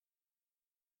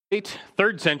late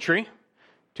 3rd century,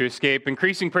 to escape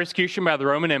increasing persecution by the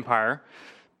Roman Empire,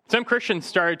 some Christians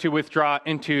started to withdraw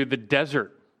into the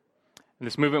desert. And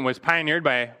this movement was pioneered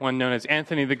by one known as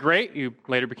Anthony the Great, who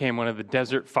later became one of the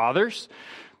Desert Fathers.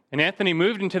 And Anthony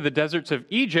moved into the deserts of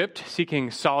Egypt,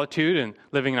 seeking solitude and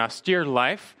living an austere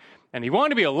life. And he wanted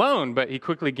to be alone, but he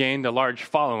quickly gained a large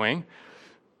following.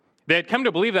 They had come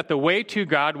to believe that the way to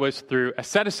God was through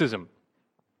asceticism.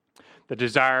 The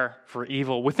desire for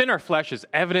evil within our flesh is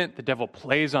evident. The devil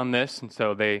plays on this, and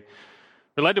so they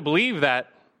were led to believe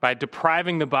that by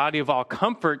depriving the body of all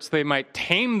comforts, they might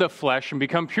tame the flesh and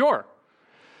become pure.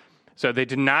 So they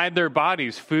denied their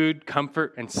bodies food,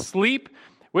 comfort, and sleep.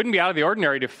 It wouldn't be out of the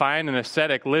ordinary to find an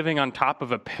ascetic living on top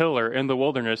of a pillar in the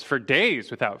wilderness for days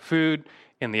without food,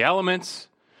 in the elements.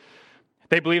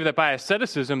 They believed that by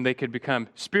asceticism, they could become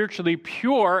spiritually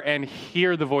pure and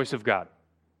hear the voice of God.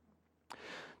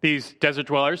 These desert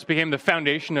dwellers became the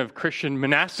foundation of Christian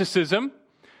monasticism.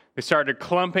 They started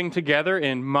clumping together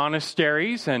in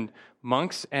monasteries, and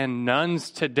monks and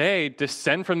nuns today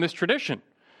descend from this tradition,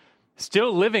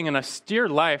 still living an austere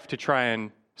life to try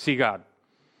and see God.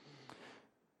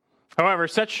 However,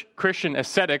 such Christian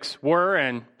ascetics were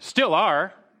and still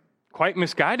are quite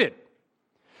misguided.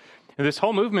 And this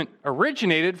whole movement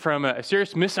originated from a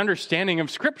serious misunderstanding of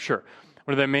Scripture.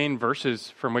 One of the main verses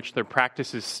from which their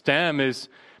practices stem is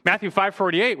Matthew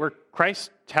 5:48, where Christ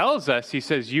tells us, he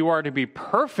says, "You are to be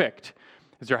perfect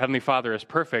as your heavenly Father is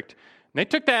perfect." And they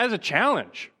took that as a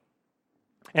challenge.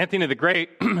 Anthony the Great,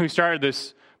 who started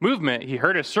this movement, he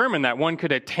heard a sermon that one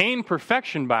could attain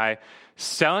perfection by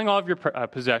selling all of your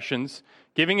possessions,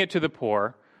 giving it to the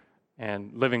poor,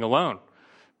 and living alone.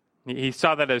 He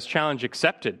saw that as challenge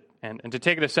accepted. And to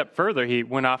take it a step further, he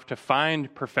went off to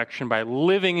find perfection by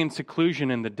living in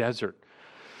seclusion in the desert.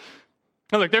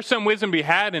 Now, look, there's some wisdom to be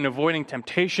had in avoiding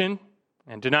temptation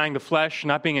and denying the flesh,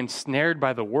 not being ensnared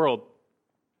by the world.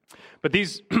 But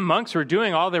these monks were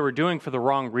doing all they were doing for the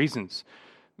wrong reasons.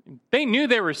 They knew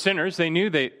they were sinners. They knew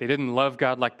they didn't love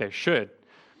God like they should.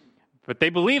 But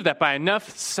they believed that by enough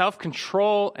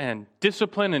self-control and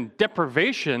discipline and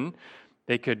deprivation,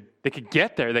 they could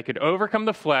get there. They could overcome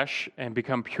the flesh and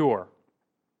become pure.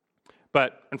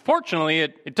 But unfortunately,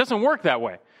 it doesn't work that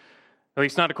way, at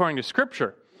least not according to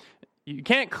Scripture. You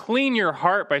can't clean your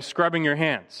heart by scrubbing your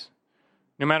hands.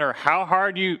 No matter how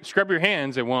hard you scrub your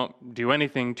hands, it won't do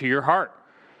anything to your heart.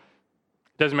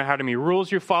 It doesn't matter how many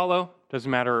rules you follow. It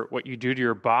doesn't matter what you do to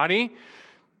your body.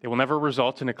 It will never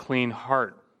result in a clean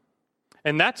heart.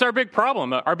 And that's our big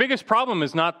problem. Our biggest problem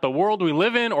is not the world we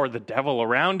live in or the devil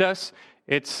around us.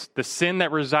 It's the sin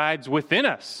that resides within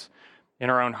us, in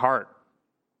our own heart.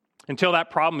 Until that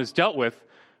problem is dealt with,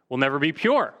 we'll never be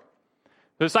pure.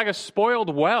 It's like a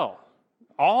spoiled well.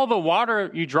 All the water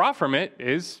you draw from it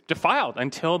is defiled.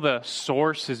 Until the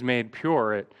source is made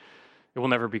pure, it will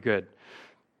never be good.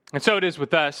 And so it is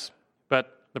with us,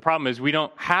 but the problem is we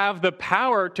don't have the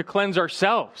power to cleanse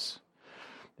ourselves.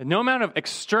 And no amount of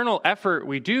external effort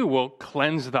we do will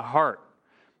cleanse the heart.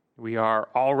 We are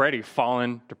already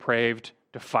fallen, depraved,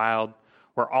 defiled.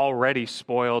 We're already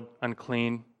spoiled,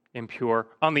 unclean, impure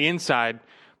on the inside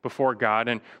before God.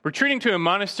 And retreating to a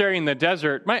monastery in the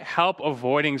desert might help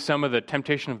avoiding some of the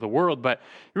temptation of the world, but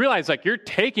you realize you're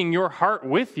taking your heart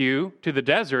with you to the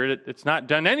desert. It's not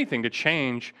done anything to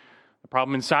change the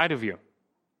problem inside of you.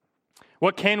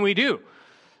 What can we do?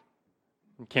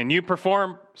 Can you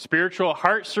perform spiritual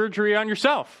heart surgery on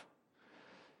yourself?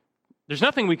 There's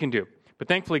nothing we can do, but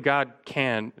thankfully God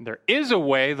can. There is a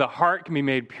way the heart can be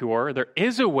made pure. There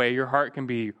is a way your heart can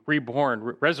be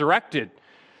reborn, resurrected,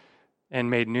 and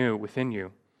made new within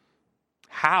you.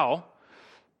 How?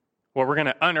 Well, we're going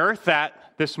to unearth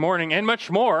that this morning and much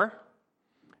more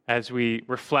as we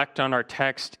reflect on our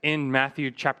text in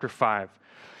Matthew chapter 5.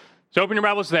 So open your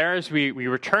Bibles there as we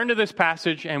return to this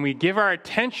passage and we give our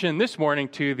attention this morning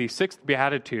to the 6th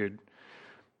Beatitude.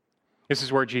 This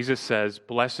is where Jesus says,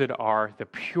 "Blessed are the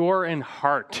pure in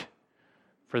heart,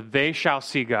 for they shall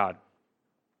see God."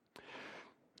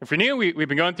 If you're new, we've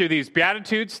been going through these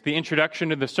Beatitudes, the introduction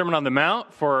to the Sermon on the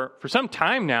Mount, for some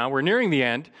time now. We're nearing the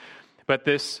end, but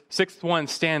this 6th one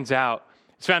stands out.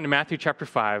 It's found in Matthew chapter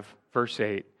 5, verse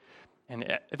 8. And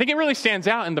I think it really stands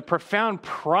out in the profound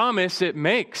promise it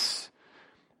makes.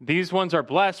 These ones are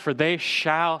blessed, for they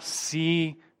shall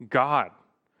see God.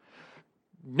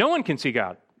 No one can see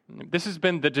God. This has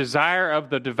been the desire of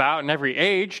the devout in every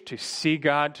age, to see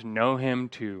God, to know Him,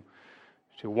 to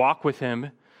walk with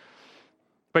Him.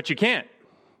 But you can't.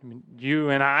 You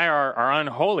and I are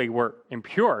unholy. We're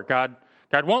impure. God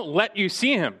won't let you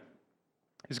see Him.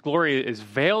 His glory is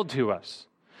veiled to us.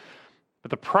 But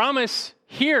the promise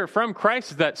here from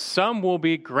Christ is that some will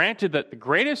be granted the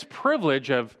greatest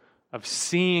privilege of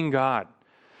seeing God.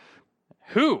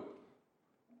 Who?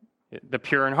 The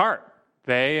pure in heart.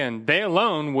 They and they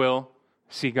alone will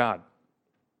see God.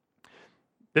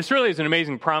 This really is an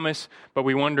amazing promise, but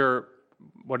we wonder,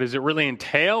 what does it really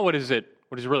entail? What does it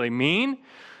really mean?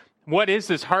 What is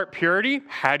this heart purity?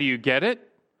 How do you get it?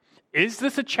 Is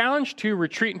this a challenge to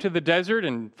retreat into the desert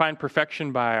and find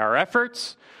perfection by our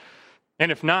efforts?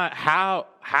 And if not,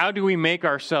 how do we make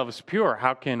ourselves pure?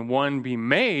 How can one be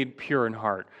made pure in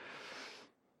heart?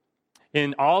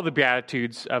 In all the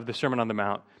Beatitudes of the Sermon on the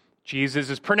Mount, Jesus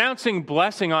is pronouncing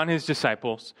blessing on his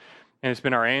disciples, and it's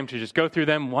been our aim to just go through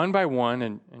them one by one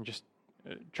and just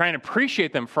try and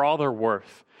appreciate them for all their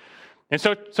worth. And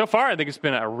so far, I think it's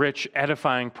been a rich,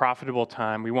 edifying, profitable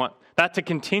time. We want that to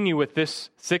continue with this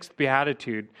sixth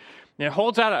Beatitude. And it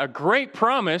holds out a great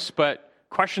promise, but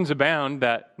questions abound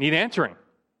that need answering.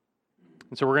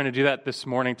 And so we're going to do that this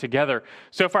morning together.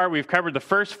 So far, we've covered the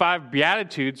first 5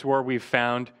 Beatitudes where we've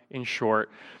found, in short,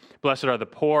 blessed are the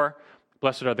poor,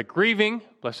 blessed are the grieving,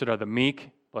 blessed are the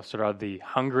meek, blessed are the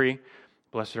hungry,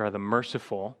 blessed are the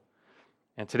merciful.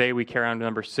 And today we carry on to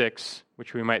number 6,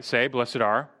 which we might say, blessed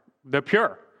are the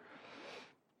pure.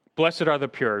 Blessed are the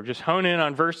pure. Just hone in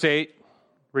on verse 8.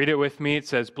 Read it with me. It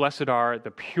says, blessed are the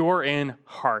pure in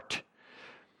heart,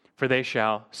 for they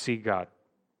shall see God.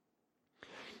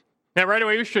 Now, right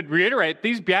away, we should reiterate,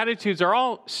 these Beatitudes are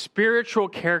all spiritual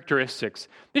characteristics.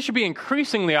 This should be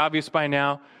increasingly obvious by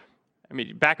now. I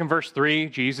mean, back in verse 3,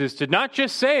 Jesus did not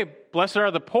just say, blessed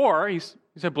are the poor. He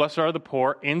said, blessed are the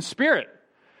poor in spirit.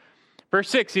 Verse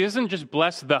 6, he doesn't just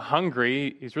bless the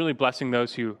hungry. He's really blessing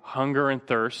those who hunger and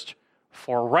thirst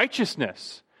for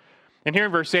righteousness. And here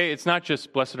in verse 8, it's not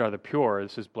just blessed are the pure.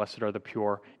 This is blessed are the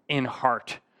pure in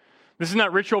heart. This is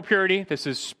not ritual purity. This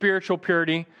is spiritual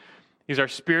purity. These are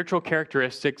spiritual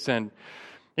characteristics. And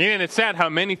it's sad how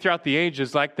many throughout the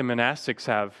ages, like the monastics,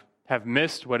 have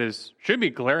missed what should be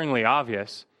glaringly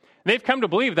obvious. And they've come to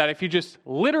believe that if you just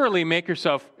literally make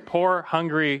yourself poor,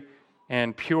 hungry,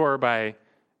 and pure by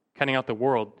cutting out the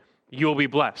world, you will be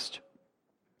blessed.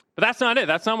 But that's not it.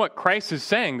 That's not what Christ is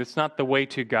saying. That's not the way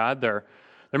to God. They're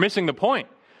missing the point.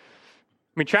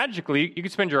 I mean, tragically, you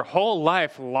could spend your whole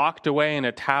life locked away in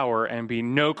a tower and be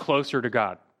no closer to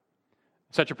God.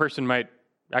 Such a person might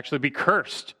actually be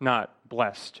cursed, not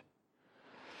blessed.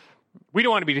 We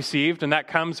don't want to be deceived, and that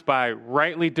comes by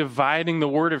rightly dividing the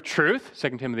word of truth,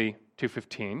 2 Timothy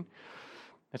 2:15.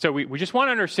 And so we just want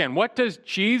to understand, what does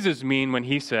Jesus mean when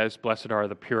he says, blessed are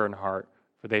the pure in heart,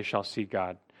 for they shall see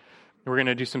God? And we're going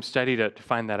to do some study to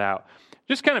find that out.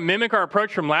 Just kind of mimic our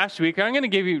approach from last week. I'm going to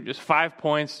give you just 5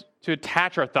 points to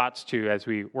attach our thoughts to as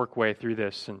we work way through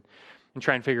this and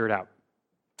try and figure it out.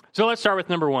 So let's start with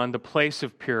number 1, the place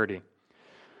of purity.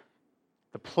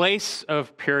 The place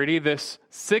of purity. This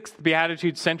 6th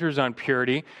Beatitude centers on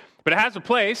purity, but it has a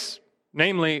place,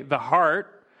 namely the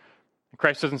heart.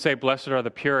 Christ doesn't say, blessed are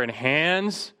the pure in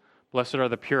hands, blessed are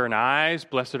the pure in eyes,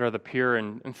 blessed are the pure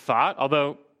in thought,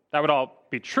 although that would all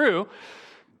be true.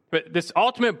 But this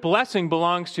ultimate blessing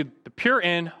belongs to the pure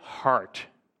in heart.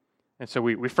 And so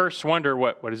we first wonder,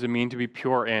 what does it mean to be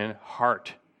pure in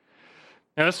heart?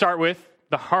 Now let's start with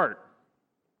the heart.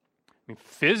 I mean,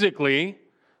 physically,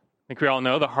 I think we all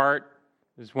know the heart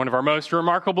is one of our most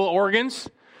remarkable organs.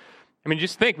 I mean,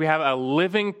 just think, we have a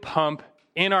living pump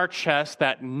in our chest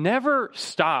that never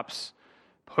stops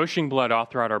pushing blood all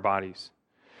throughout our bodies.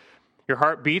 Your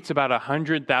heart beats about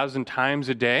 100,000 times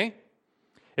a day.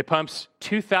 It pumps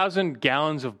 2,000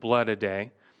 gallons of blood a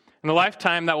day. In a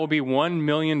lifetime, that will be 1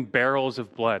 million barrels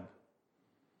of blood.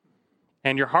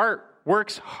 And your heart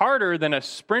works harder than a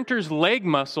sprinter's leg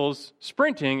muscles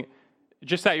sprinting,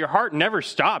 just that your heart never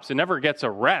stops. It never gets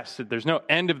a rest. There's no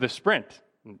end of the sprint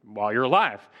while you're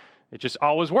alive. It just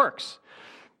always works.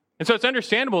 And so it's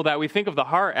understandable that we think of the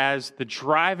heart as the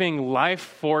driving life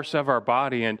force of our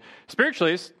body, and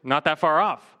spiritually, it's not that far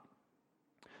off.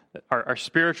 Our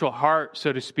spiritual heart,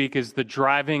 so to speak, is the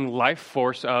driving life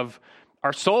force of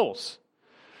our souls.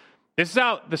 This is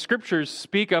how the scriptures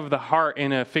speak of the heart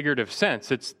in a figurative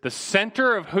sense. It's the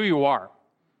center of who you are.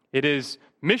 It is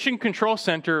mission control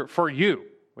center for you.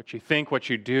 What you think,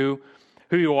 what you do,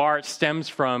 who you are, it stems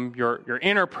from your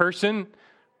inner person.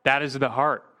 That is the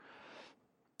heart.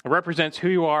 It represents who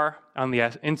you are on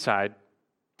the inside.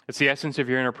 It's the essence of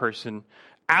your inner person,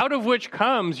 out of which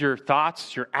comes your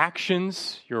thoughts, your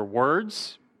actions, your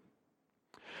words.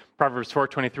 Proverbs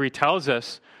 4:23 tells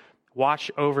us,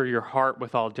 watch over your heart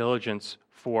with all diligence,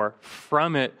 for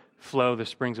from it flow the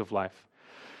springs of life.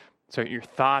 So your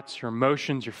thoughts, your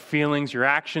emotions, your feelings, your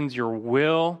actions, your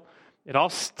will, it all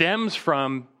stems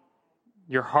from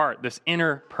your heart, this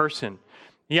inner person.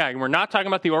 Yeah, we're not talking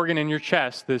about the organ in your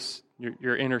chest,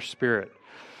 your inner spirit.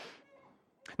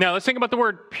 Now, let's think about the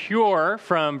word pure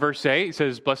from verse 8. It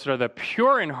says, blessed are the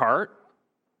pure in heart.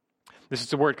 This is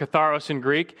the word katharos in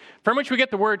Greek, from which we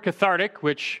get the word cathartic,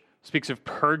 which speaks of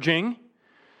purging.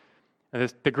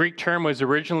 The Greek term was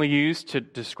originally used to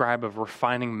describe of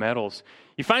refining metals.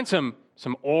 You find some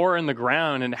ore in the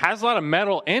ground, and it has a lot of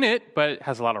metal in it, but it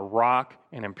has a lot of rock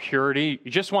and impurity. You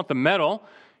just want the metal.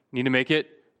 You need to make it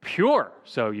pure.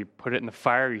 So you put it in the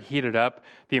fire, you heat it up.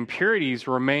 The impurities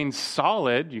remain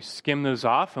solid. You skim those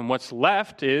off, and what's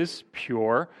left is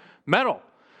pure metal.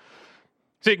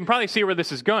 So you can probably see where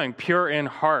this is going, pure in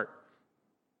heart.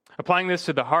 Applying this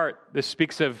to the heart, this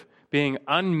speaks of being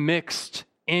unmixed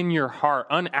in your heart,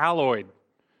 unalloyed,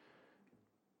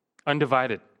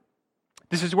 undivided.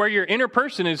 This is where your inner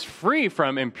person is free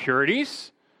from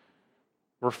impurities,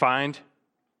 refined.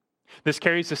 This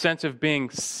carries the sense of being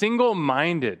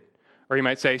single-minded, or you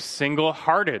might say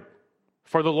single-hearted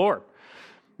for the Lord.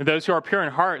 Those who are pure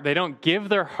in heart, they don't give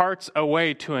their hearts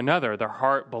away to another. Their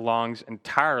heart belongs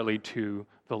entirely to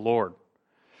the Lord.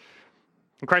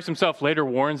 And Christ himself later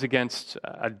warns against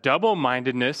a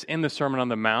double-mindedness in the Sermon on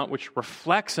the Mount, which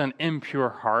reflects an impure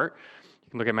heart. You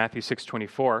can look at Matthew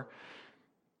 6:24.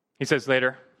 He says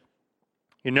later,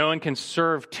 no one can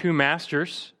serve two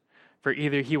masters, for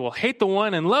either he will hate the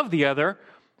one and love the other,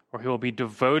 or he will be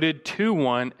devoted to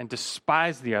one and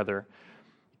despise the other.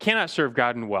 You cannot serve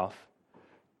God and wealth.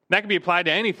 That can be applied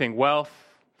to anything, wealth,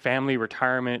 family,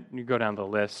 retirement, you go down the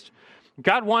list.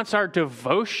 God wants our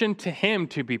devotion to him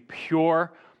to be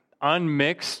pure,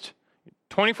 unmixed,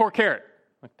 24 karat,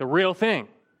 like the real thing.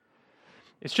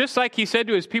 It's just like he said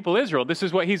to his people Israel. This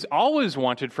is what he's always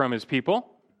wanted from his people.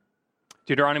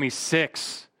 Deuteronomy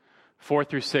 6, 4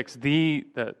 through 6, the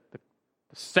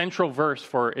central verse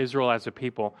for Israel as a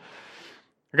people.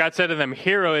 God said to them,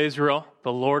 "Hear, O Israel,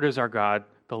 the Lord is our God,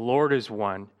 the Lord is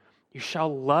one. You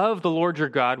shall love the Lord your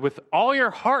God with all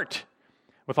your heart,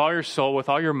 with all your soul, with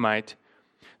all your might.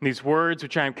 And these words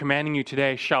which I am commanding you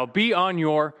today shall be on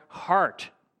your heart."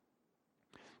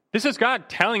 This is God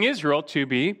telling Israel to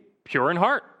be pure in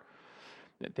heart.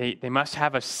 They must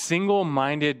have a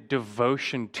single-minded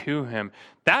devotion to him.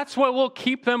 That's what will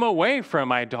keep them away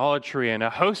from idolatry and a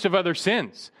host of other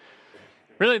sins.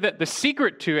 Really, the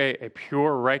secret to a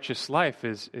pure, righteous life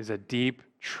is a deep,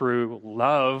 true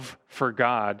love for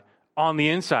God on the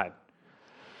inside.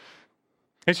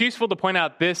 It's useful to point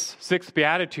out this sixth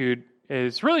beatitude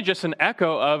is really just an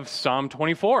echo of Psalm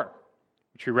 24,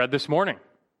 which we read this morning.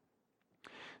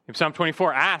 If Psalm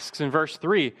 24 asks in verse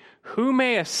 3, who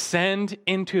may ascend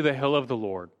into the hill of the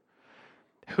Lord?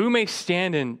 Who may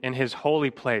stand in his holy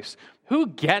place? Who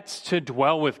gets to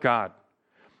dwell with God?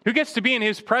 Who gets to be in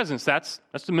his presence? That's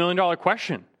the million-dollar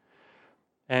question.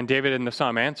 And David in the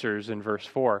psalm answers in verse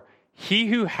 4, he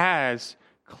who has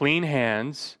clean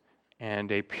hands and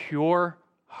a pure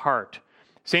heart.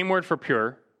 Same word for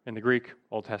pure in the Greek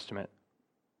Old Testament.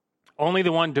 Only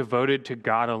the one devoted to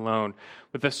God alone,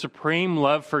 with a supreme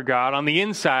love for God on the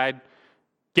inside,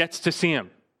 gets to see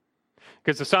him.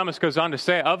 Because the psalmist goes on to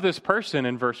say of this person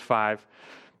in verse 5,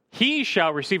 he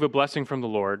shall receive a blessing from the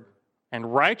Lord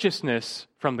and righteousness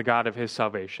from the God of his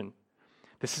salvation.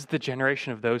 This is the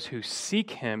generation of those who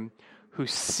seek him, who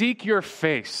seek your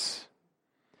face.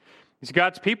 These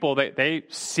God's people, they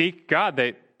seek God.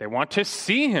 They want to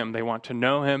see him. They want to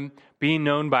know him, be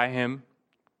known by him,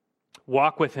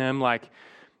 walk with him like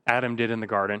Adam did in the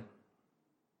garden.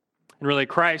 And really,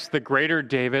 Christ, the greater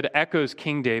David, echoes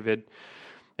King David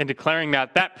in declaring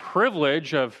that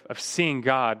privilege of seeing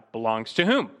God belongs to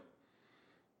whom?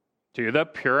 To the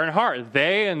pure in heart.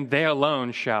 They and they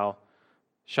alone shall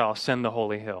ascend the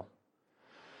holy hill.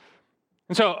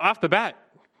 And so, off the bat,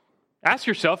 ask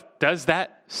yourself, does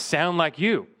that sound like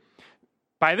you?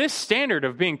 By this standard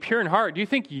of being pure in heart, do you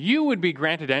think you would be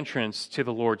granted entrance to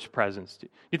the Lord's presence? Do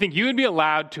you think you would be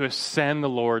allowed to ascend the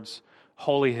Lord's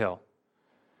holy hill?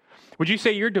 Would you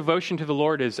say your devotion to the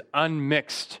Lord is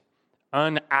unmixed,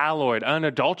 unalloyed,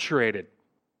 unadulterated?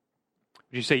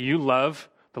 Would you say you love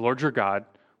the Lord your God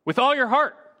with all your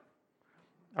heart?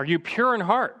 Are you pure in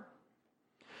heart?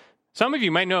 Some of you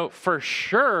might know for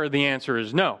sure the answer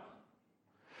is no.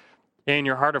 In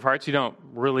your heart of hearts, you don't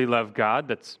really love God.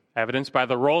 That's evidenced by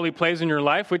the role he plays in your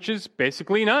life, which is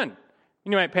basically none.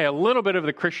 You might play a little bit of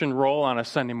the Christian role on a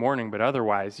Sunday morning, but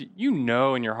otherwise, you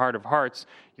know in your heart of hearts,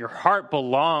 your heart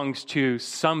belongs to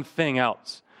something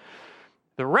else.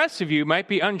 The rest of you might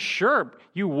be unsure.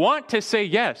 You want to say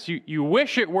yes. You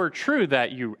wish it were true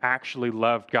that you actually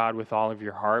loved God with all of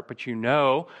your heart, but you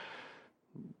know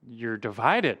you're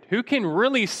divided. Who can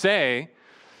really say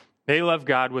They love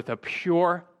God with a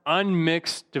pure,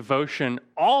 unmixed devotion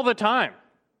all the time.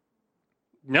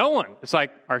 No one. It's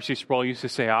like R.C. Sproul used to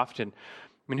say often.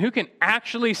 I mean, who can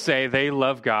actually say they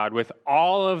love God with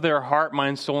all of their heart,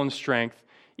 mind, soul, and strength,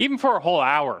 even for a whole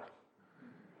hour?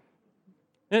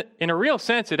 In a real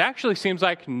sense, it actually seems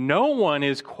like no one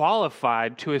is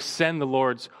qualified to ascend the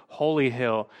Lord's holy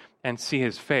hill and see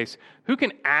his face. Who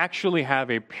can actually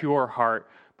have a pure heart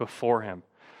before him?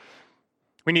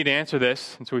 We need to answer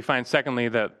this, and so we find, secondly,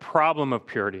 the problem of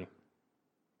purity.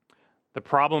 The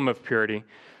problem of purity.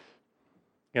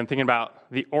 Again, thinking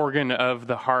about the organ of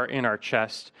the heart in our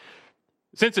chest.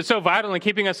 Since it's so vital in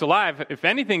keeping us alive, if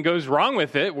anything goes wrong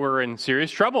with it, we're in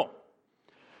serious trouble.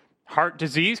 Heart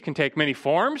disease can take many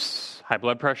forms: high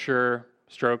blood pressure,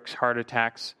 strokes, heart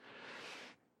attacks.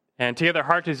 And together,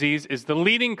 heart disease is the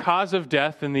leading cause of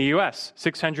death in the U.S.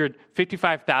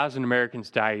 655,000 Americans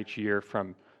die each year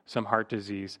from some heart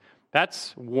disease.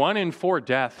 That's 1 in 4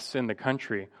 deaths in the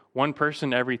country, one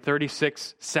person every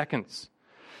 36 seconds.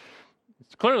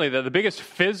 It's clearly that the biggest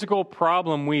physical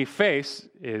problem we face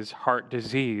is heart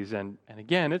disease. And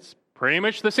again, it's pretty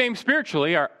much the same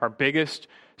spiritually. Our biggest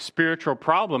spiritual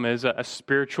problem is a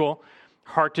spiritual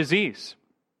heart disease.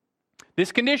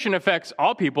 This condition affects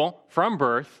all people from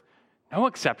birth, no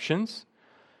exceptions.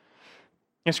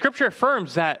 And Scripture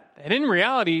affirms that in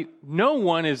reality, no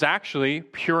one is actually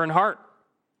pure in heart.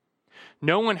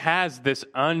 No one has this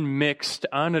unmixed,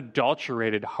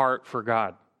 unadulterated heart for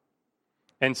God.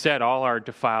 Instead, all are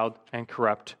defiled and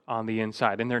corrupt on the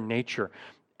inside in their nature.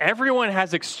 Everyone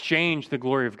has exchanged the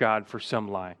glory of God for some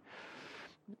lie.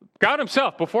 God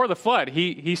himself, before the flood,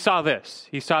 he saw this.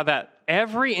 He saw that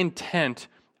every intent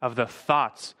of the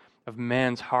thoughts of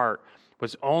man's heart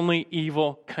was only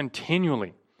evil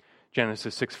continually.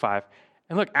 Genesis 6:5.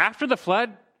 And look, after the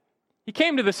flood, he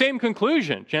came to the same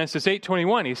conclusion. Genesis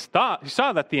 8:21. He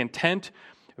saw that the intent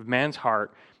of man's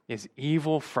heart is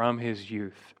evil from his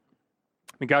youth.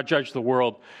 I mean, God judged the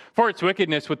world for its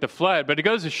wickedness with the flood, but it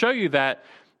goes to show you that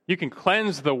you can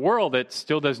cleanse the world, it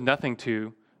still does nothing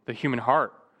to the human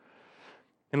heart.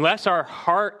 Unless our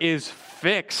heart is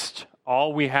fixed,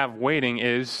 all we have waiting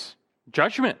is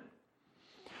judgment.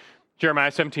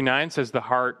 Jeremiah 17:9 says the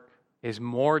heart is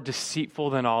more deceitful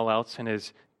than all else and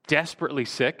is desperately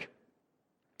sick.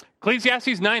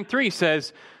 Ecclesiastes 9:3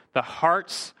 says the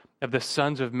hearts of the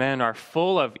sons of men are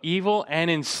full of evil, and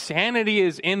insanity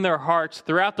is in their hearts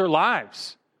throughout their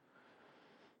lives.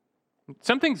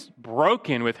 Something's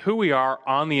broken with who we are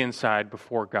on the inside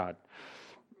before God.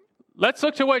 Let's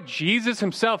look to what Jesus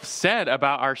himself said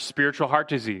about our spiritual heart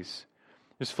disease.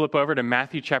 Just flip over to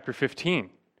Matthew chapter 15.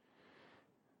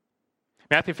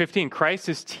 Matthew 15, Christ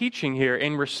is teaching here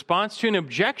in response to an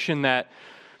objection that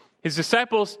his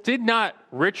disciples did not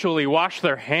ritually wash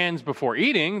their hands before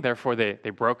eating, therefore they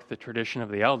broke the tradition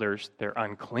of the elders. They're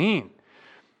unclean.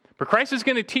 But Christ is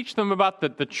going to teach them about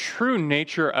the true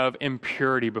nature of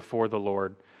impurity before the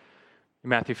Lord. In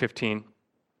Matthew 15,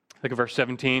 look at verse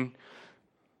 17.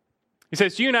 He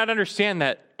says, "Do you not understand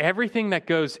that everything that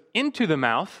goes into the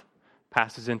mouth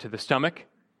passes into the stomach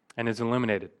and is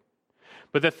eliminated?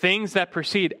 But the things that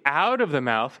proceed out of the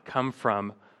mouth come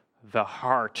from the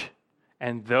heart,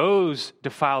 and those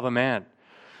defile the man.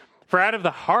 For out of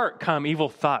the heart come evil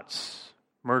thoughts,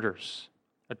 murders,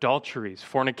 adulteries,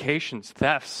 fornications,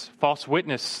 thefts, false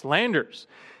witness, slanders.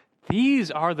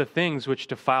 These are the things which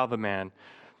defile the man.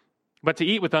 But to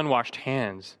eat with unwashed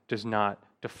hands does not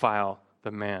defile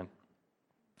the man."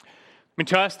 I mean,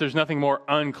 to us, there's nothing more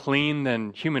unclean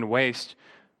than human waste.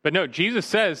 But no, Jesus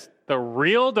says the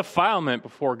real defilement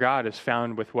before God is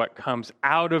found with what comes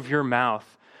out of your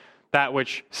mouth, that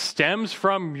which stems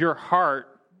from your heart,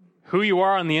 who you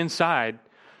are on the inside.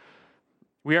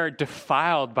 We are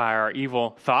defiled by our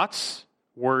evil thoughts,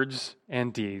 words,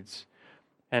 and deeds.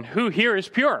 And who here is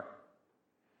pure?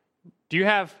 Do you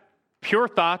have pure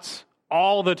thoughts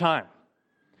all the time?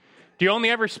 Do you only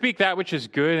ever speak that which is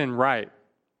good and right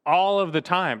all of the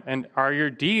time? And are your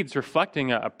deeds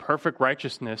reflecting a perfect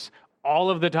righteousness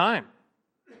all of the time?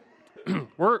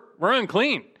 We're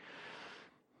unclean.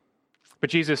 But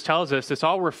Jesus tells us this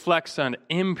all reflects an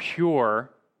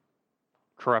impure,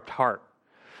 corrupt heart.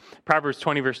 Proverbs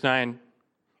 20, verse 9,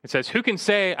 it says, "Who can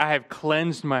say, I have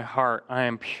cleansed my heart, I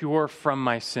am pure from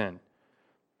my sin?"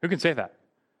 Who can say that?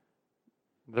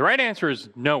 The right answer is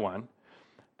no one.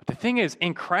 But the thing is,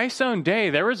 in Christ's own day,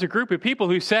 there was a group of people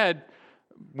who said,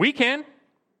 we can,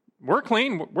 we're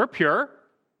clean, we're pure,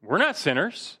 we're not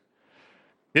sinners.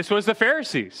 This was the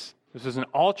Pharisees. This was an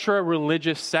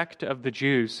ultra-religious sect of the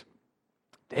Jews.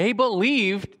 They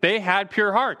believed they had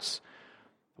pure hearts.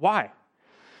 Why?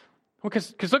 Well,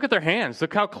 because look at their hands.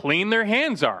 Look how clean their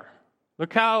hands are.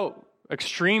 Look how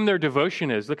extreme their devotion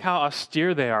is. Look how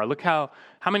austere they are. Look how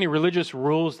many religious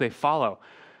rules they follow.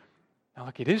 Now,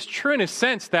 look, it is true in a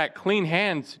sense that clean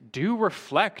hands do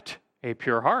reflect a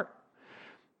pure heart.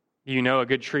 You know a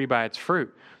good tree by its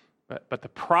fruit. But the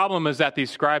problem is that these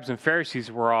scribes and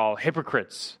Pharisees were all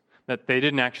hypocrites, that they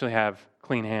didn't actually have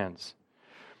clean hands.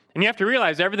 And you have to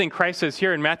realize everything Christ says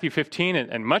here in Matthew 15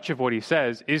 and much of what he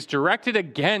says is directed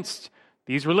against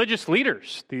these religious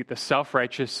leaders, the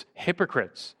self-righteous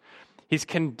hypocrites. He's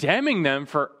condemning them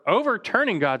for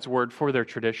overturning God's word for their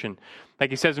tradition. Like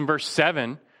he says in verse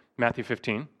 7, Matthew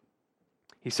 15,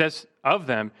 he says of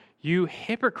them, "You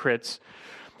hypocrites,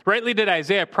 rightly did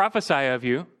Isaiah prophesy of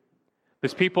you.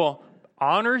 This people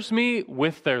honors me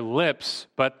with their lips,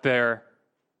 but their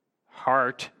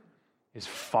heart is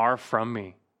far from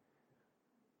me."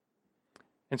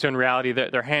 And so in reality,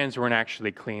 their hands weren't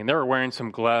actually clean. They were wearing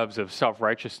some gloves of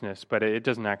self-righteousness, but it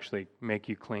doesn't actually make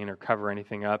you clean or cover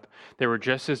anything up. They were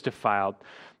just as defiled.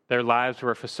 Their lives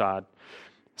were a facade.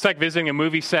 It's like visiting a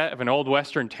movie set of an old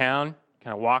Western town.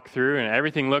 Kind of walk through, and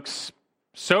everything looks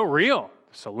so real.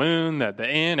 The saloon, the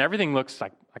inn, everything looks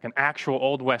like an actual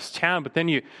Old West town. But then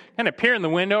you kind of peer in the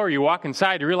window or you walk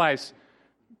inside, you realize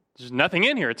there's nothing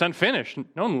in here. It's unfinished.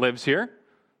 No one lives here.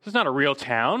 This is not a real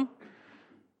town.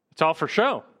 It's all for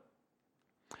show.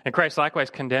 And Christ likewise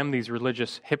condemned these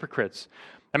religious hypocrites.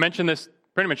 I mention this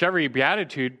pretty much every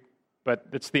beatitude, but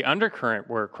it's the undercurrent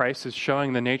where Christ is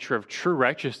showing the nature of true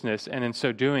righteousness, and in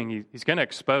so doing, he's going to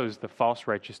expose the false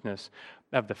righteousness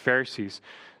of the Pharisees.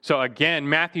 So again,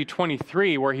 Matthew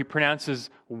 23, where he pronounces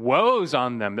woes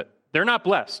on them, that they're not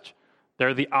blessed.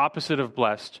 They're the opposite of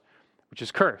blessed, which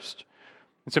is cursed.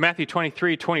 And so Matthew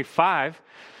 23:25,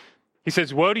 he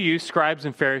says, "Woe to you, scribes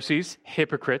and Pharisees,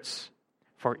 hypocrites,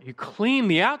 for you clean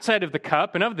the outside of the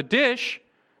cup and of the dish,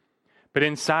 but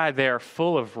inside they are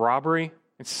full of robbery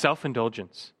and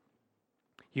self-indulgence.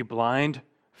 You blind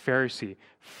Pharisee,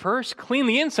 first clean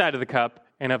the inside of the cup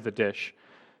and of the dish,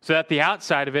 so that the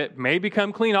outside of it may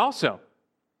become clean also."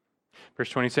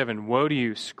 Verse 27, "Woe to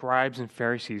you, scribes and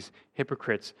Pharisees,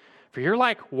 hypocrites, for you're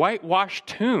like whitewashed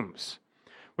tombs,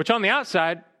 which on the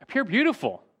outside appear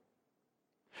beautiful,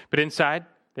 but inside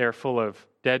they are full of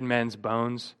dead men's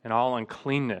bones and all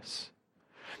uncleanness.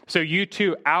 So you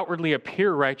too outwardly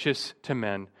appear righteous to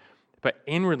men, but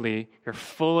inwardly you're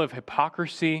full of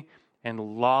hypocrisy and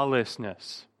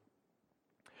lawlessness."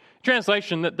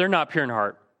 Translation, that they're not pure in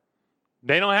heart.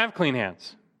 They don't have clean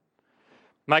hands.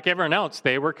 Like everyone else,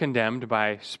 they were condemned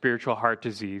by spiritual heart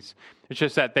disease. It's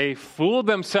just that they fooled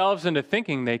themselves into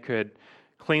thinking they could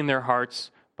clean their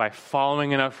hearts by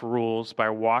following enough rules, by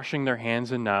washing their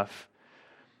hands enough.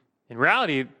 In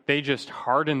reality, they just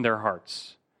hardened their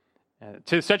hearts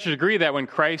to such a degree that when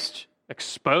Christ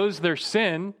exposed their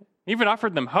sin, even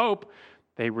offered them hope,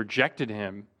 they rejected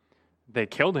him. They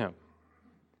killed him.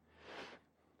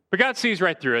 But God sees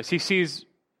right through us. He sees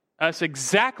us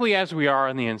exactly as we are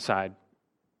on the inside.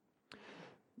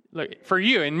 Look, for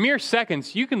you, in mere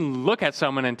seconds, you can look at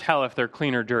someone and tell if they're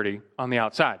clean or dirty on the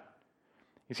outside.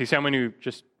 You see someone who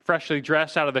just freshly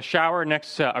dressed out of the shower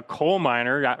next to a coal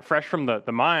miner, fresh from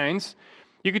the mines.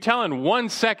 You could tell in 1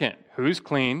 second who's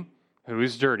clean,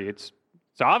 who's dirty. It's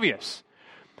obvious.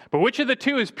 But which of the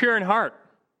two is pure in heart?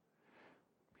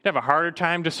 We'd have a harder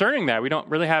time discerning that. We don't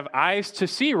really have eyes to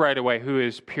see right away who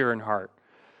is pure in heart.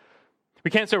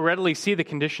 We can't so readily see the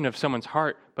condition of someone's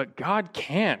heart, but God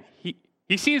can.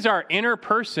 He sees our inner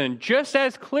person just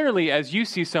as clearly as you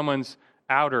see someone's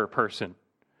outer person.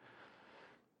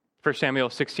 1 Samuel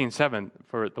 16:7,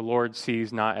 "For the Lord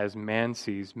sees not as man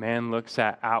sees. Man looks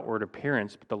at outward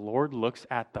appearance, but the Lord looks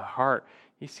at the heart."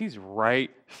 He sees right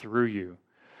through you.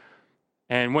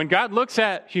 And when God looks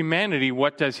at humanity,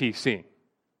 what does he see?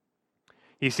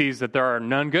 He sees that there are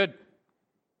none good,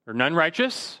 or none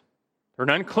righteous, or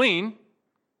none clean,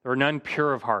 or none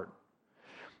pure of heart.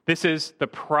 This is the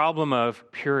problem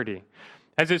of purity.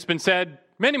 As it's been said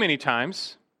many, many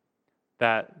times,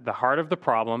 that the heart of the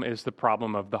problem is the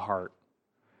problem of the heart.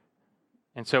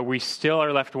 And so we still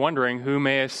are left wondering who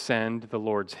may ascend the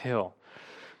Lord's hill.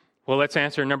 Well, let's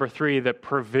answer number 3, the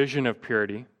provision of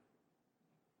purity.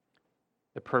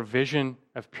 The provision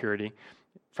of purity.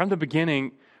 From the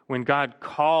beginning, when God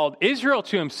called Israel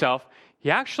to himself,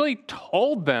 he actually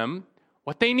told them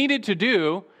what they needed to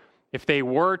do if they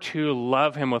were to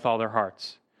love him with all their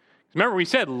hearts. Remember, we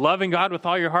said loving God with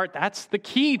all your heart, that's the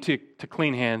key to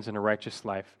clean hands and a righteous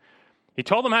life. He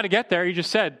told them how to get there. He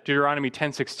just said, Deuteronomy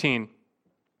 10:16,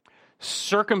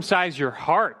 "Circumcise your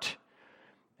heart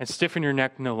and stiffen your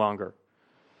neck no longer."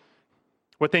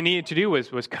 What they needed to do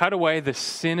was cut away the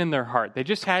sin in their heart. They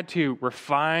just had to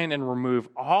refine and remove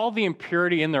all the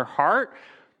impurity in their heart,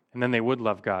 and then they would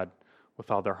love God with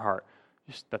all their heart.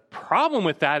 Just the problem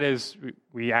with that is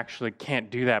we actually can't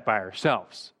do that by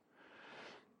ourselves.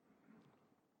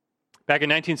 Back in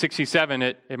 1967,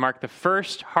 it marked the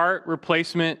first heart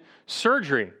replacement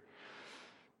surgery.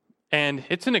 And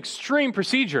it's an extreme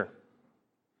procedure.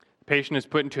 The patient is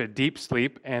put into a deep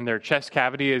sleep, and their chest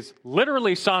cavity is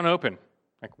literally sawn open.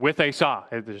 Like with a saw,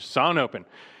 it's sawn open.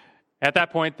 At that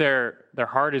point, their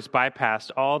heart is bypassed.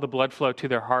 All the blood flow to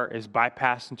their heart is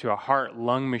bypassed into a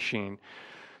heart-lung machine.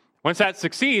 Once that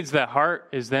succeeds, the heart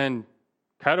is then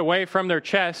cut away from their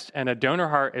chest, and a donor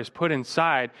heart is put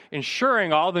inside,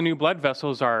 ensuring all the new blood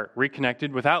vessels are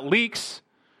reconnected without leaks.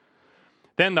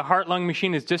 Then the heart-lung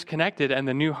machine is disconnected, and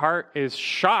the new heart is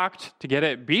shocked to get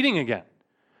it beating again.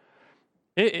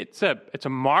 It's a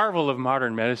marvel of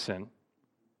modern medicine.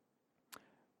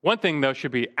 One thing, though,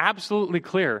 should be absolutely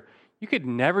clear. You could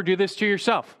never do this to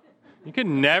yourself. You could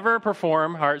never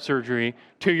perform heart surgery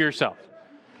to yourself.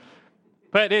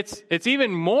 But it's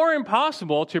even more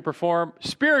impossible to perform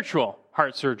spiritual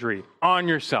heart surgery on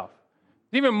yourself.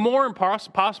 It's even more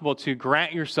impossible to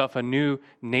grant yourself a new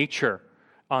nature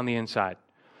on the inside.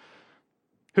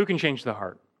 Who can change the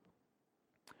heart?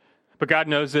 But God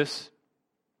knows this.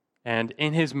 And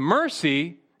in his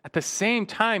mercy, at the same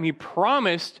time, he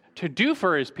promised to do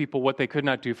for his people what they could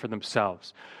not do for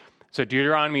themselves. So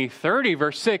Deuteronomy 30,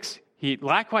 verse 6, he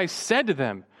likewise said to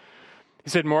them, he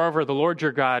said, moreover, the Lord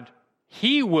your God,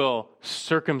 he will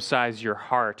circumcise your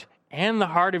heart and the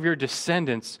heart of your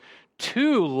descendants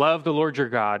to love the Lord your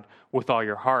God with all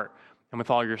your heart and with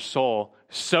all your soul,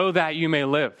 so that you may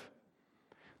live.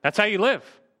 That's how you live,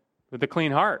 with a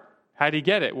clean heart. How do you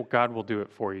get it? Well, God will do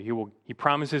it for you. He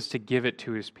promises to give it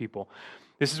to his people.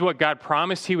 This is what God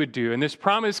promised he would do, and this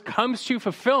promise comes to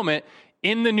fulfillment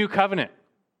in the new covenant,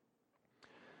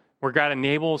 where God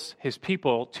enables his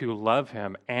people to love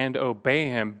him and obey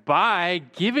him by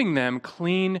giving them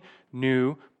clean,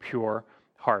 new, pure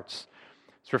hearts.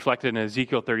 It's reflected in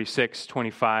Ezekiel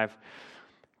 36:25.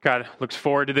 God looks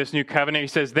forward to this new covenant. He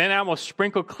says, then I will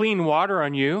sprinkle clean water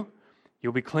on you.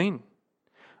 You'll be clean.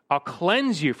 I'll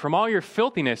cleanse you from all your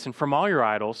filthiness and from all your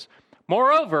idols.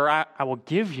 Moreover, I will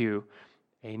give you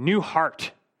a new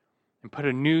heart and put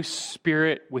a new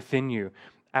spirit within you.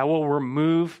 I will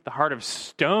remove the heart of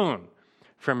stone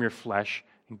from your flesh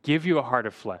and give you a heart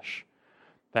of flesh.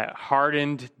 That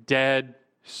hardened, dead,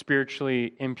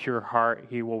 spiritually impure heart,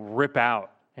 he will rip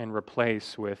out and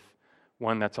replace with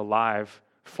one that's alive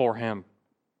for him.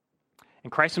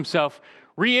 And Christ himself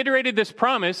reiterated this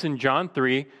promise in John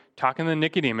 3, talking to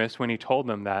Nicodemus when he told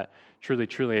them that, truly,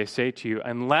 truly, I say to you,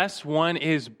 unless one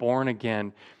is born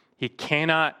again, he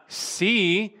cannot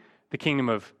see the kingdom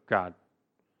of God.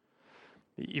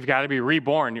 You've got to be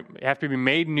reborn. You have to be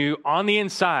made new on the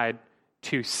inside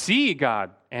to see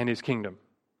God and his kingdom.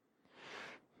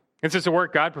 This is the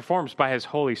work God performs by his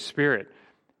Holy Spirit.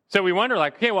 So we wonder,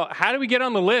 like, okay, well, how do we get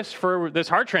on the list for this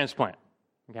heart transplant?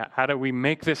 How do we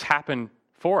make this happen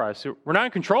for us? We're not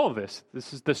in control of this.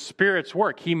 This is the Spirit's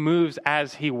work. He moves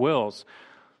as he wills,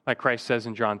 like Christ says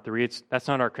in John 3. That's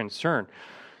not our concern.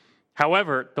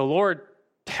 However, the Lord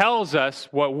tells us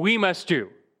what we must do,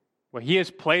 what he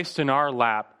has placed in our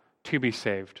lap to be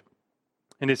saved.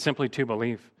 And it's simply to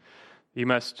believe. You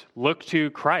must look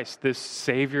to Christ, this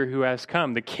Savior who has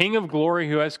come, the King of glory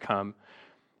who has come.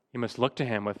 You must look to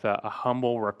him with a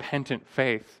humble, repentant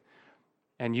faith,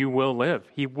 and you will live.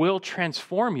 He will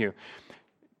transform you.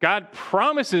 God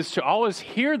promises to always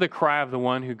hear the cry of the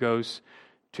one who goes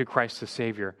to Christ the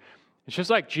Savior. It's just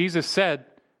like Jesus said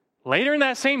later in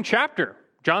that same chapter,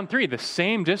 John 3, the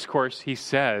same discourse, he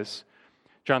says,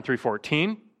 John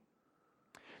 3:14, he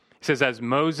says, as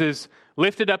Moses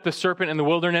lifted up the serpent in the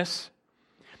wilderness,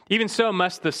 even so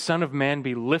must the Son of Man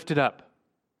be lifted up.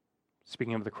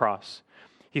 Speaking of the cross.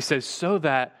 He says, so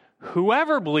that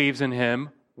whoever believes in him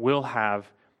will have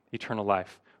eternal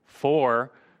life.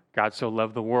 For God so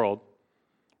loved the world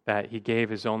that he gave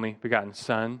his only begotten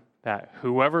Son, that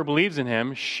whoever believes in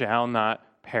him shall not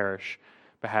perish,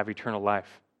 but have eternal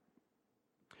life.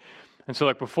 And so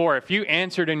like before, if you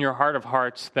answered in your heart of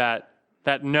hearts that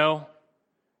no,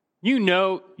 you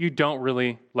know you don't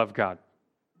really love God.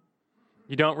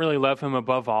 You don't really love him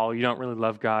above all. You don't really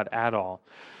love God at all.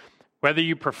 Whether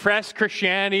you profess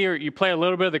Christianity or you play a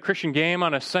little bit of the Christian game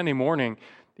on a Sunday morning,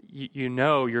 you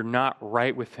know you're not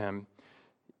right with him.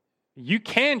 You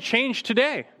can change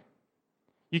today.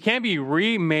 You can be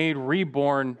remade,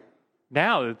 reborn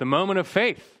now at the moment of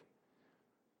faith.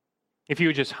 If you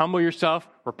would just humble yourself,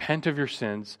 repent of your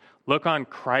sins, Look on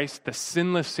Christ, the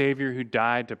sinless Savior who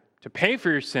died to pay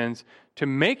for your sins, to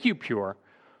make you pure.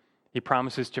 He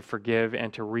promises to forgive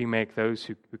and to remake those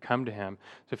who come to him.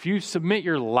 So if you submit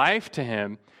your life to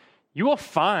him, you will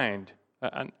find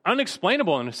an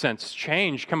unexplainable, in a sense,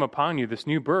 change come upon you, this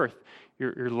new birth.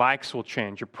 Your likes will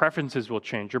change, your preferences will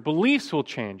change, your beliefs will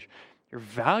change, your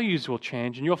values will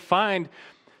change, and you'll find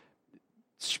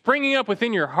springing up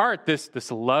within your heart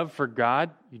this love for God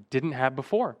you didn't have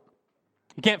before.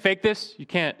 You can't fake this, you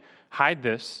can't hide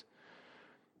this.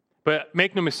 But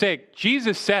make no mistake,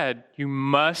 Jesus said you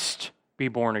must be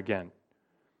born again.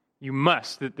 You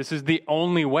must. This is the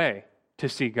only way to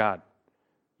see God.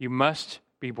 You must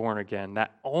be born again.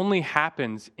 That only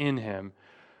happens in him.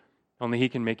 Only he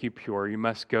can make you pure. You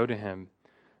must go to him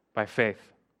by faith.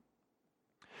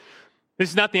 This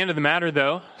is not the end of the matter,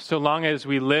 though, so long as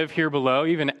we live here below,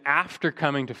 even after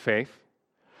coming to faith.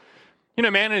 You know,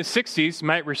 a man in his 60s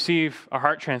might receive a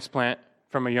heart transplant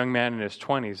from a young man in his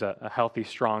 20s, a healthy,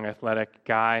 strong, athletic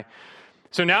guy.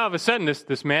 So now, all of a sudden,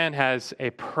 this man has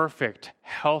a perfect,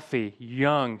 healthy,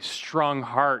 young, strong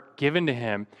heart given to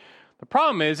him. The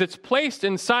problem is it's placed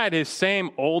inside his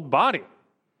same old body.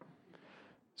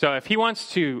 So if he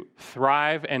wants to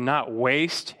thrive and not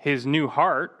waste his new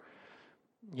heart,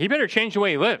 he better change the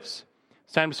way he lives.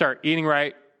 It's time to start eating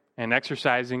right and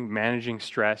exercising, managing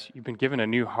stress. You've been given a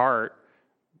new heart.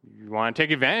 You want to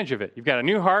take advantage of it. You've got a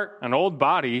new heart, an old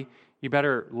body. You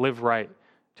better live right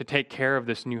to take care of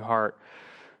this new heart.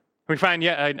 We find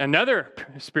yet another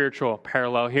spiritual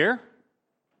parallel here.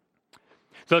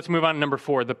 So let's move on to number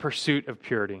 4, the pursuit of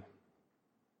purity.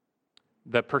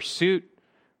 The pursuit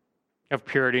of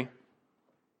purity.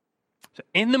 So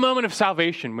in the moment of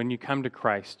salvation, when you come to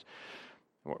Christ,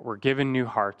 we're given new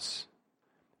hearts.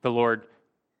 The Lord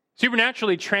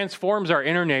supernaturally transforms our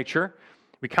inner nature.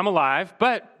 We come alive,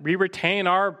 but we retain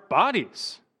our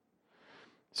bodies.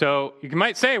 So you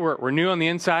might say we're new on the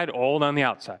inside, old on the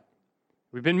outside.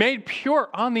 We've been made pure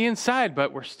on the inside,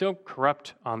 but we're still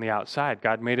corrupt on the outside.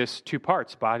 God made us 2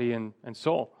 parts, body and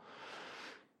soul.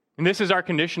 And this is our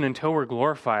condition until we're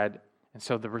glorified. And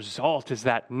so the result is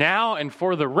that now and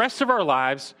for the rest of our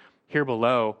lives here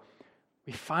below,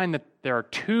 we find that there are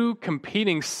 2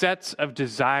 competing sets of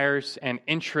desires and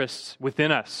interests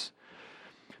within us.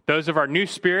 Those of our new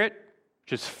spirit,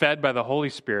 which is fed by the Holy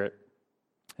Spirit,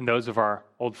 and those of our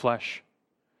old flesh.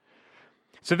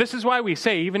 So this is why we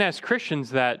say, even as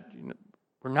Christians, that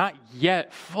we're not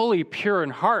yet fully pure in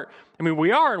heart. I mean,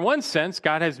 we are in one sense.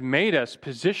 God has made us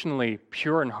positionally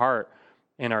pure in heart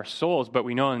in our souls, but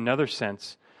we know in another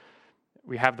sense,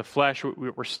 we have the flesh.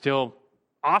 We're still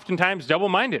oftentimes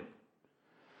double-minded.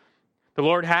 The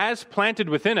Lord has planted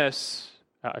within us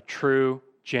a true,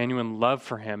 genuine love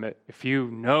for him. If you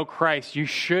know Christ, you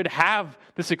should have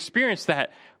this experience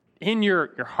that in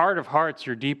your heart of hearts,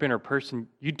 your deep inner person,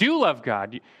 you do love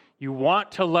God. You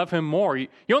want to love him more. You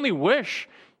only wish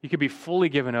you could be fully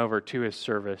given over to his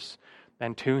service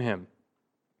and to him.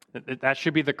 That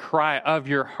should be the cry of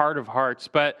your heart of hearts.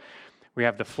 But we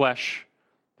have the flesh.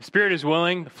 The spirit is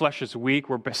willing. The flesh is weak.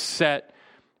 We're beset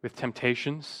with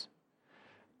temptations.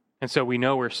 And so we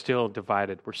know we're still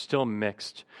divided. We're still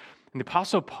mixed. And the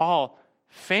Apostle Paul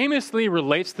famously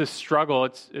relates this struggle.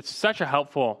 It's such a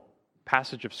helpful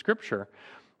passage of Scripture.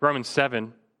 Romans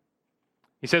 7.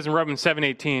 He says in Romans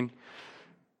 7:18,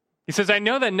 he says, I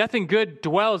know that nothing good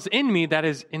dwells in me, that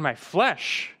is in my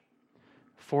flesh.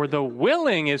 For the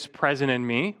willing is present in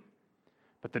me,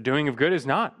 but the doing of good is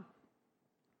not.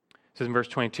 It says in verse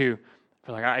 22,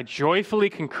 for I joyfully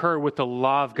concur with the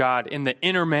law of God in the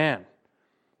inner man.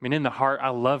 I mean, in the heart, I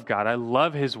love God. I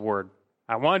love his word.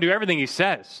 I want to do everything he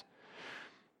says.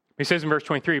 He says in verse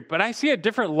 23, but I see a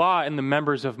different law in the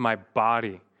members of my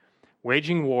body,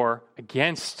 waging war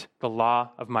against the law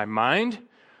of my mind,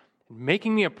 and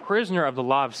making me a prisoner of the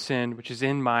law of sin, which is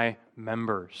in my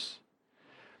members.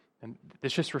 And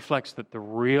this just reflects that the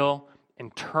real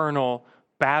internal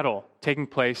battle taking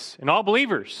place in all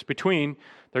believers between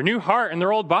their new heart and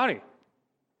their old body.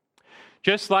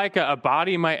 Just like a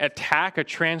body might attack a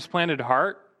transplanted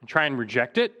heart and try and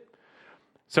reject it,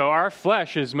 so our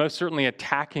flesh is most certainly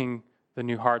attacking the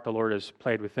new heart the Lord has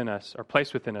placed within us.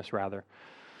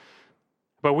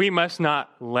 But we must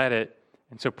not let it.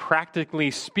 And so practically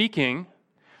speaking,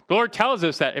 the Lord tells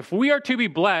us that if we are to be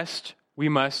blessed, we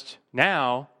must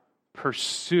now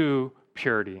pursue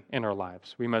purity in our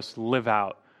lives. We must live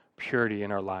out purity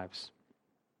in our lives.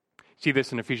 See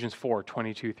this in Ephesians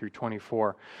 4:22 through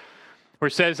 24, where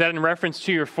it says that in reference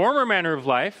to your former manner of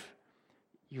life,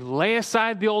 you lay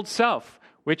aside the old self,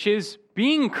 which is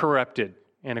being corrupted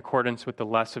in accordance with the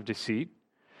lusts of deceit.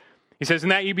 He says, in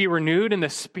that you be renewed in the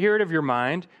spirit of your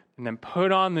mind, and then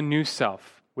put on the new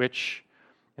self, which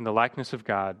in the likeness of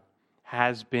God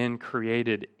has been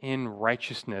created in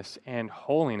righteousness and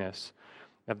holiness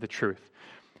of the truth.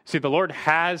 See, the Lord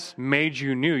has made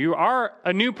you new. You are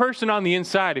a new person on the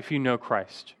inside if you know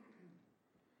Christ.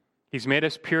 He's made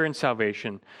us pure in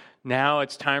salvation. Now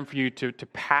it's time for you to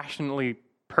passionately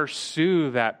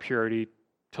pursue that purity,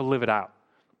 to live it out.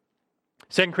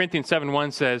 2 Corinthians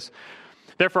 7:1 says,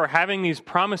 "Therefore, having these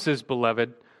promises,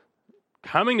 beloved,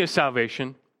 coming to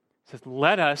salvation, says,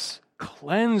 let us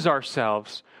cleanse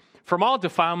ourselves from all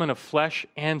defilement of flesh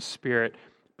and spirit,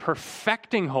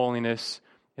 perfecting holiness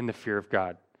in the fear of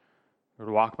God." Or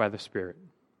to walk by the Spirit.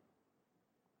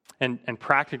 And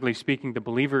practically speaking, the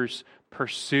believer's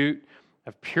pursuit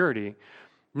of purity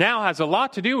now has a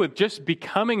lot to do with just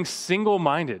becoming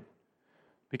single-minded,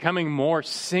 becoming more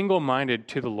single-minded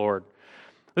to the Lord.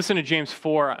 Listen to James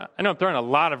 4. I know I'm throwing a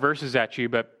lot of verses at you,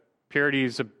 but purity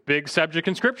is a big subject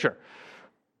in Scripture.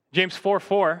 James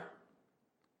 4:4,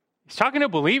 he's talking to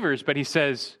believers, but he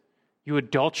says, "You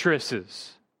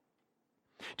adulteresses.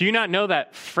 Do you not know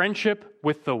that friendship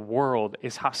with the world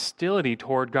is hostility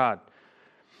toward God?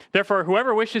 Therefore,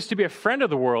 whoever wishes to be a friend of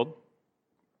the world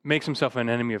makes himself an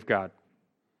enemy of God."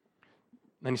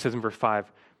 Then he says in verse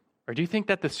 5, "Or do you think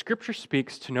that the Scripture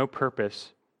speaks to no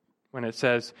purpose when it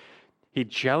says, he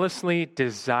jealously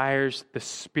desires the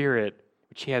Spirit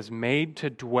which he has made to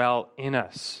dwell in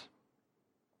us?"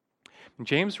 And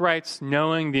James writes,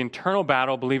 knowing the internal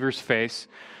battle believers face,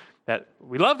 that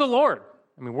we love the Lord.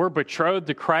 I mean, we're betrothed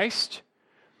to Christ,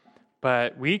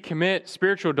 but we commit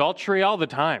spiritual adultery all the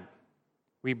time.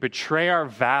 We betray our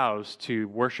vows to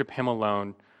worship Him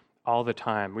alone all the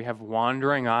time. We have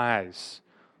wandering eyes,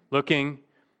 looking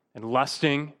and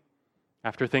lusting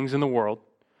after things in the world.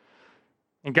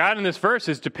 And God in this verse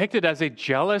is depicted as a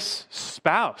jealous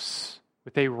spouse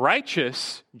with a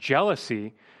righteous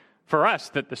jealousy for us,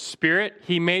 that the Spirit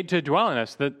He made to dwell in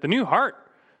us, the new heart,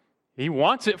 He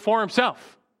wants it for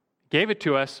Himself. Gave it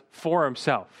to us for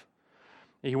Himself.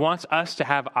 He wants us to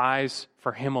have eyes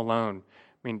for Him alone.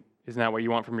 I mean, isn't that what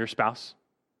you want from your spouse?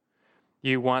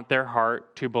 You want their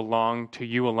heart to belong to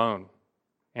you alone.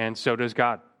 And so does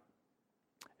God.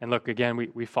 And look, again,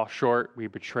 we fall short. We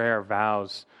betray our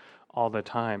vows all the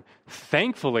time.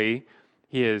 Thankfully,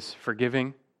 He is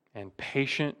forgiving and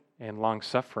patient and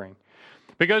long-suffering.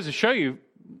 But it goes to show you,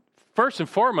 first and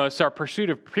foremost, our pursuit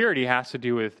of purity has to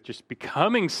do with just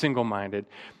becoming single-minded.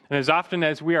 And as often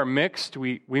as we are mixed,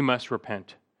 we must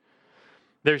repent.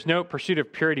 There's no pursuit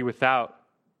of purity without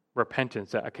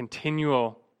repentance. A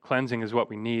continual cleansing is what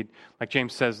we need. Like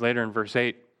James says later in verse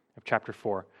 8 of chapter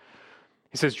 4.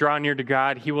 He says, "Draw near to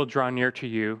God, He will draw near to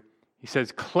you." He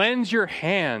says, "Cleanse your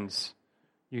hands,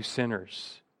 you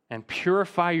sinners, and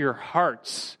purify your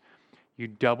hearts, you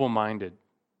double-minded."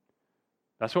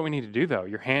 That's what we need to do, though.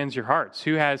 Your hands, your hearts.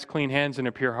 Who has clean hands and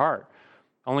a pure heart?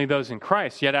 Only those in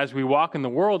Christ. Yet as we walk in the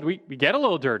world, we get a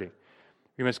little dirty.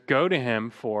 We must go to Him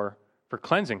for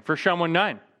cleansing. 1 John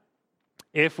 1:9.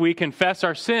 If we confess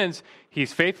our sins,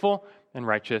 He's faithful and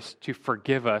righteous to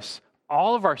forgive us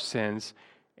all of our sins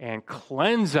and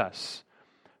cleanse us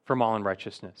from all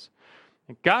unrighteousness.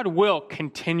 And God will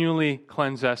continually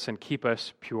cleanse us and keep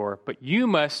us pure, but you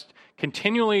must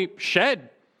continually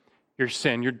shed your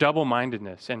sin, your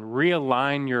double-mindedness, and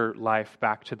realign your life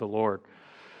back to the Lord.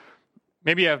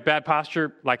 Maybe you have bad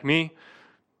posture like me,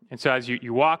 and so as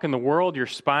you walk in the world, your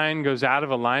spine goes out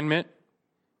of alignment,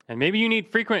 and maybe you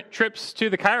need frequent trips to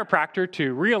the chiropractor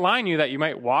to realign you that you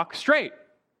might walk straight.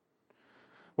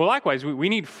 Well, likewise, we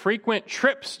need frequent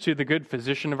trips to the good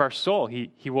physician of our soul.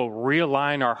 He will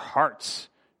realign our hearts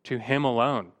to Him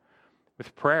alone.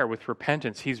 With prayer, with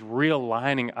repentance, He's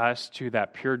realigning us to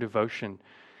that pure devotion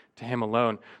to Him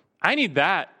alone. I need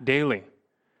that daily.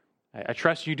 I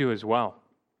trust you do as well.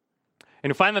 And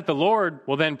to find that the Lord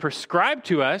will then prescribe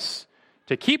to us,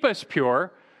 to keep us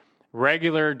pure,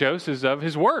 regular doses of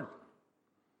His Word.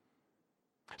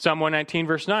 Psalm 119,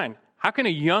 verse 9. How can a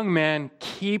young man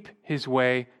keep his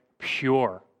way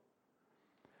pure?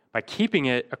 By keeping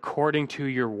it according to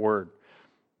your Word.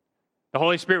 The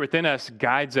Holy Spirit within us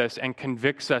guides us and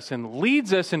convicts us and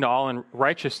leads us into all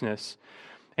righteousness.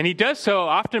 And He does so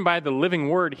often by the living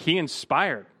Word He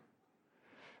inspired.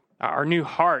 Our new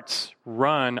hearts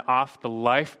run off the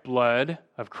lifeblood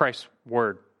of Christ's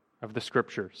Word, of the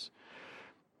Scriptures.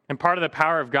 And part of the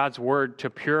power of God's Word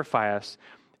to purify us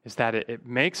is that it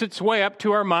makes its way up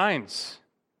to our minds.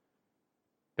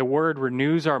 The Word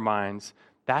renews our minds.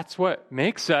 That's what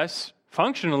makes us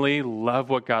functionally love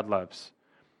what God loves.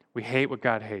 We hate what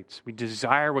God hates. We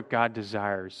desire what God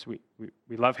desires.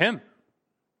 We love Him.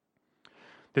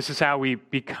 This is how we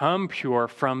become pure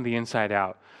from the inside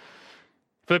out.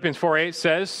 Philippians 4:8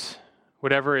 says,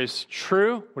 whatever is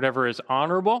true, whatever is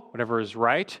honorable, whatever is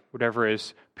right, whatever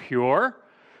is pure,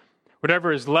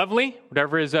 whatever is lovely,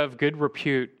 whatever is of good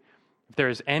repute, if there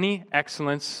is any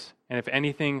excellence and if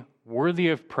anything worthy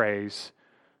of praise,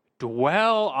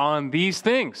 dwell on these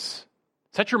things.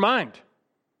 Set your mind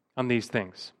on these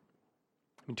things.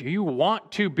 Do you want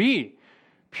to be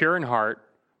pure in heart,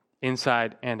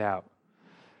 inside and out?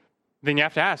 Then you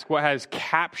have to ask, what has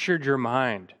captured your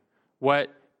mind? What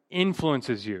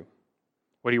influences you?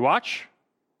 What do you watch?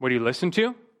 What do you listen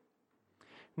to?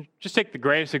 Just take the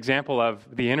greatest example of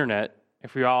the internet.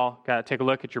 If we all got to take a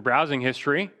look at your browsing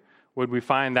history, would we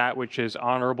find that which is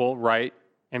honorable, right,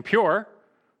 and pure,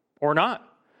 or not?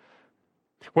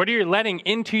 What are you letting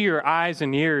into your eyes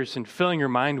and ears and filling your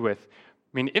mind with?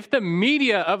 I mean, if the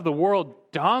media of the world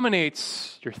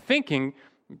dominates your thinking,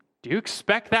 do you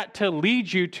expect that to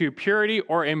lead you to purity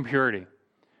or impurity?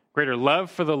 Greater love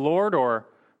for the Lord or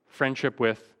friendship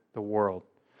with the world?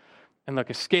 And look,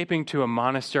 escaping to a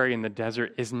monastery in the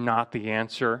desert is not the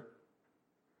answer.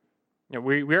 You know,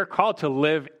 we are called to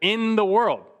live in the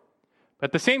world, but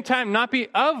at the same time, not be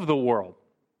of the world.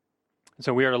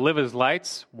 So we are to live as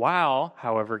lights while,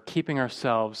 however, keeping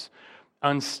ourselves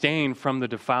unstained from the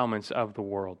defilements of the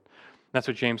world. That's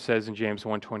what James says in James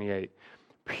 1:28.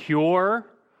 Pure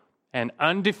and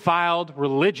undefiled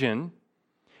religion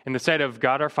in the sight of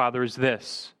God our Father is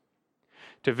this: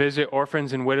 to visit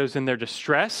orphans and widows in their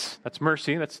distress. That's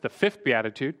mercy. That's the fifth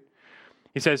beatitude.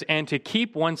 He says, and to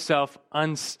keep oneself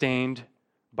unstained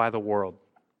by the world.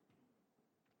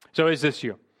 So is this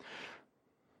you?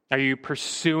 Are you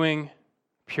pursuing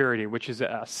purity, which is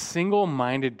a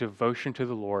single-minded devotion to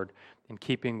the Lord in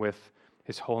keeping with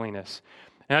his holiness?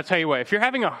 And I'll tell you what, if you're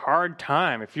having a hard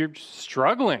time, if you're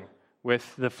struggling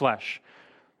with the flesh,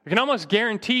 I can almost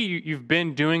guarantee you've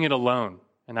been doing it alone,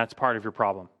 and that's part of your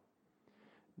problem.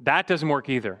 That doesn't work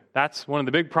either. That's one of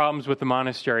the big problems with the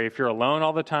monastery. If you're alone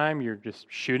all the time, you're just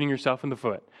shooting yourself in the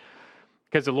foot.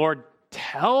 Because the Lord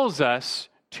tells us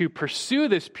to pursue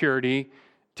this purity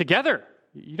together.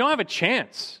 You don't have a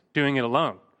chance doing it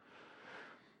alone.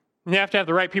 You have to have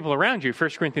the right people around you.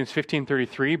 1 Corinthians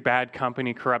 15:33, bad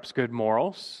company corrupts good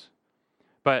morals.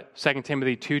 But 2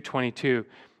 Timothy 2:22,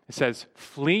 it says,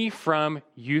 flee from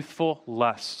youthful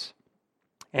lusts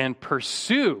and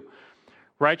pursue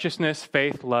righteousness,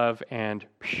 faith, love, and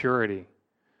purity,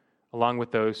 along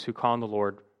with those who call on the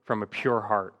Lord from a pure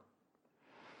heart.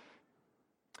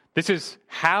 This is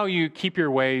how you keep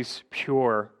your ways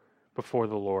pure before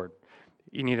the Lord.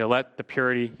 You need to let the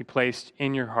purity he placed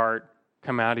in your heart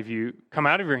come out of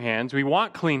your hands. We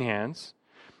want clean hands.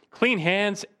 Clean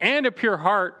hands and a pure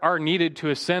heart are needed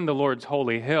to ascend the Lord's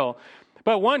holy hill,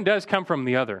 but one does come from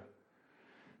the other.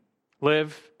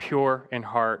 Live pure in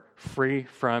heart, free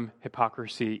from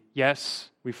hypocrisy.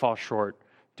 Yes, we fall short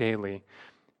daily,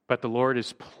 but the Lord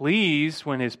is pleased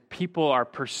when his people are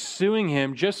pursuing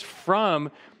him just from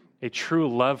a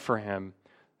true love for him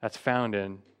that's found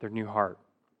in their new heart.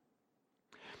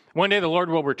 One day the Lord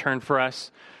will return for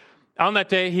us. On that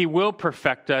day, he will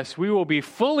perfect us. We will be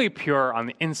fully pure on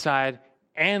the inside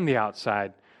and the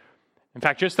outside. In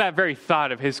fact, just that very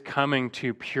thought of his coming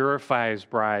to purify his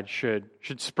bride should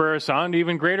spur us on to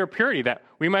even greater purity, that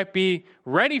we might be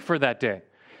ready for that day,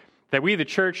 that we, the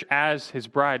church, as his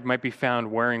bride, might be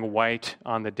found wearing white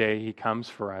on the day he comes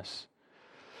for us.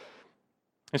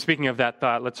 And speaking of that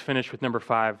thought, let's finish with number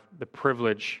 5, the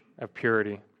privilege of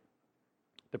purity.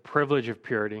 The privilege of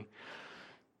purity.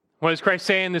 What does Christ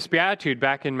say in this beatitude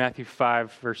back in Matthew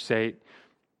 5, verse 8?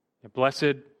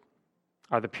 Blessed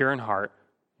are the pure in heart,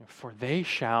 for they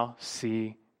shall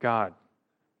see God.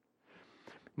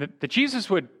 That Jesus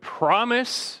would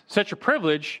promise such a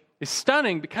privilege is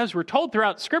stunning because we're told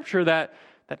throughout Scripture that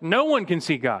no one can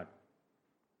see God.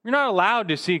 You're not allowed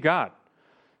to see God.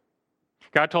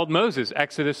 God told Moses,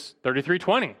 Exodus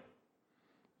 33:20,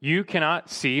 you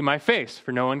cannot see my face,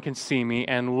 for no one can see me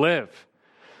and live.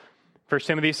 1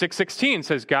 Timothy 6:16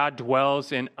 says, God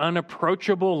dwells in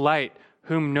unapproachable light,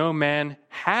 whom no man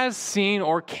has seen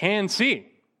or can see.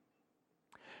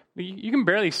 You can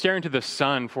barely stare into the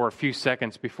sun for a few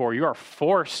seconds before you are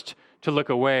forced to look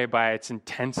away by its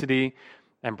intensity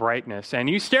and brightness. And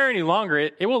you stare any longer,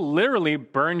 it will literally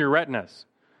burn your retinas.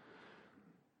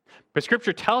 But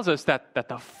Scripture tells us that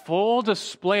the full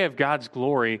display of God's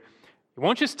glory, it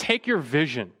won't just take your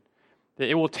vision, that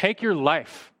it will take your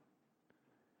life.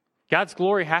 God's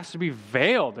glory has to be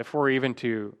veiled if we're even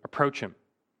to approach him.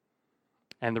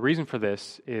 And the reason for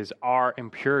this is our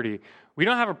impurity. We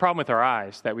don't have a problem with our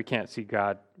eyes that we can't see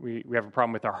God. We have a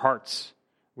problem with our hearts.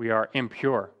 We are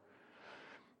impure.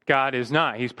 God is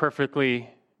not. He's perfectly,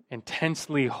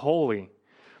 intensely holy.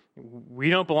 We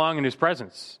don't belong in his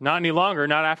presence. Not any longer,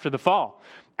 not after the fall.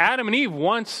 Adam and Eve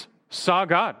once saw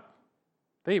God.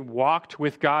 They walked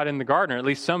with God in the garden, or at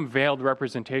least some veiled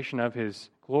representation of his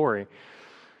glory.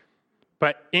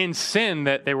 But in sin,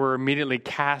 that they were immediately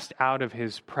cast out of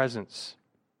his presence.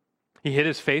 He hid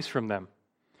his face from them.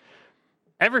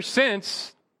 Ever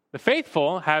since, the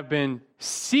faithful have been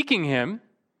seeking him,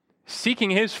 seeking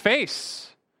his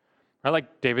face. Or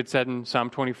like David said in Psalm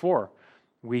 24,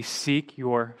 we seek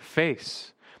your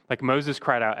face. Like Moses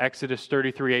cried out, Exodus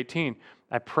 33:18,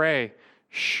 I pray,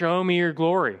 show me your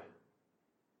glory.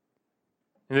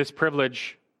 And this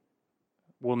privilege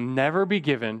will never be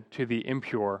given to the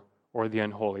impure or the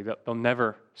unholy. They'll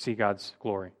never see God's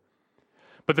glory.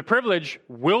 But the privilege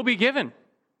will be given.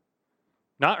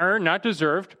 Not earned, not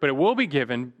deserved, but it will be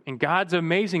given. In God's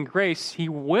amazing grace, he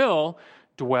will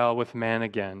dwell with man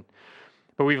again.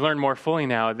 But we've learned more fully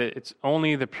now that it's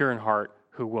only the pure in heart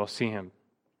who will see him.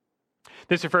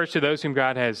 This refers to those whom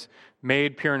God has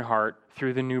made pure in heart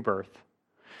through the new birth.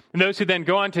 And those who then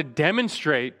go on to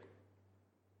demonstrate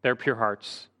their pure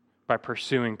hearts by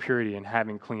pursuing purity and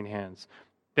having clean hands.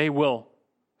 They will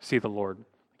see the Lord.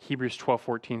 Hebrews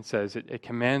 12:14 says it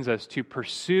commands us to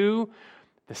pursue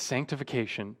the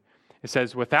sanctification. It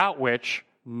says, without which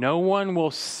no one will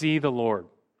see the Lord.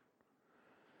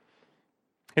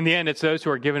 In the end, it's those who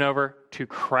are given over to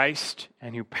Christ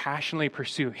and who passionately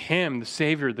pursue him, the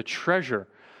Savior, the treasure.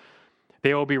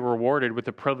 They will be rewarded with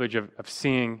the privilege of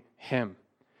seeing him.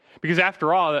 Because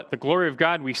after all, the glory of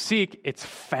God we seek, it's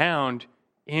found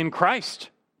in Christ.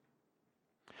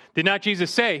 Did not Jesus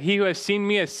say, he who has seen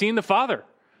me has seen the Father?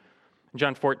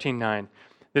 John 14:9.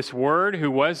 This Word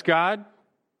who was God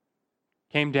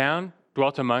came down,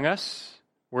 dwelt among us.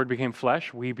 Word became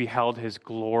flesh. We beheld his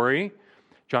glory.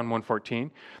 John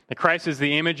 1:14. That Christ is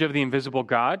the image of the invisible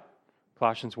God.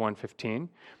 Colossians 1:15.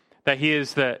 That he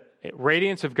is the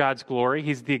radiance of God's glory.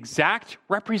 He's the exact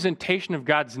representation of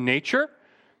God's nature.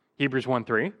 Hebrews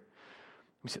 1:3.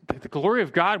 The glory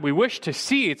of God we wish to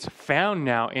see, it's found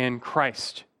now in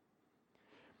Christ.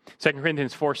 2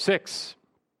 Corinthians 4:6.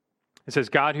 It says,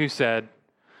 God who said,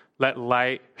 let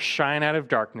light shine out of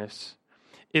darkness,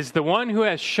 is the one who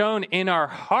has shown in our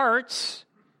hearts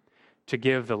to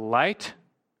give the light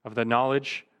of the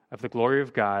knowledge of the glory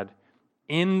of God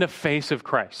in the face of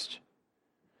Christ.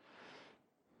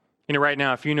 You know, right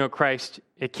now, if you know Christ,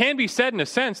 it can be said in a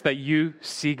sense that you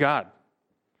see God.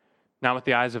 Not with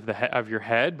the eyes of your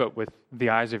head, but with the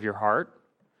eyes of your heart.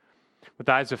 With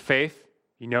the eyes of faith,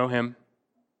 you know him.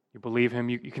 You believe him.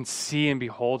 You can see and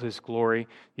behold his glory.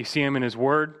 You see him in his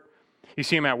word. You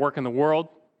see him at work in the world.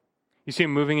 You see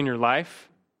him moving in your life.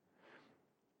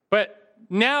 But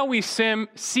now we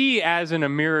see as in a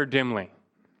mirror dimly,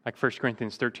 like 1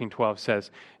 Corinthians 13:12 says.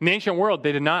 In the ancient world,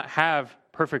 they did not have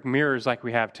perfect mirrors like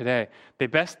we have today. The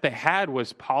best they had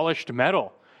was polished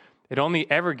metal. It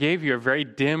only ever gave you a very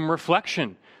dim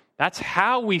reflection. That's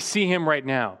how we see him right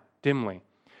now, dimly.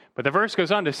 But the verse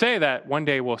goes on to say that one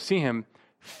day we'll see him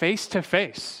face to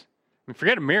face. I mean,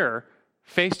 forget a mirror,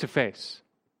 face to face.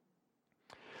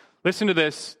 Listen to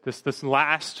this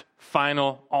last,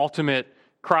 final, ultimate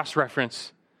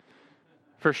cross-reference.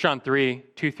 1 John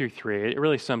 3:2-3. It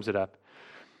really sums it up.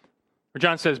 Where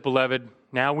John says, beloved,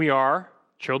 now we are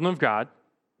children of God.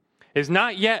 It has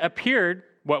not yet appeared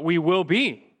what we will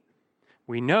be.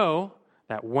 We know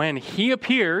that when he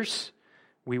appears,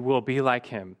 we will be like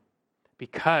him,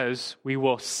 because we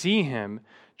will see him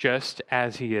just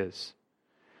as he is.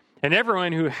 And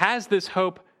everyone who has this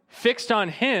hope fixed on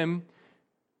him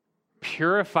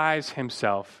purifies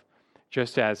himself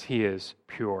just as he is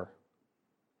pure.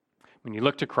 When you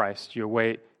look to Christ, you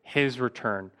await his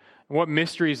return. And what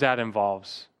mysteries that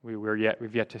involves,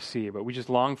 we've yet to see, but we just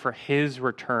long for his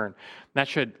return. That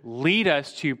should lead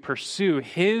us to pursue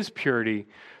his purity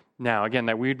now. Again,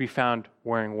 that we would be found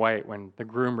wearing white when the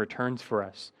groom returns for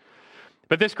us.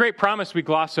 But this great promise we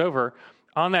gloss over.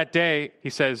 On that day, he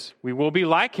says, we will be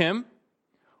like him,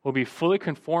 we'll be fully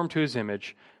conformed to his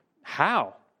image.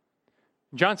 How?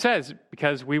 John says,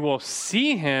 because we will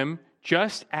see him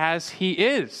just as he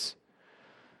is.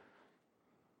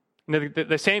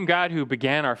 The same God who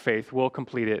began our faith will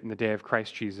complete it in the day of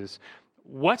Christ Jesus.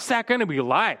 What's that going to be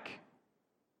like?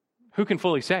 Who can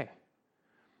fully say?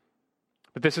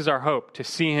 But this is our hope, to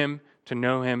see him, to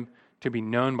know him, to be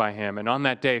known by him. And on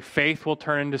that day, faith will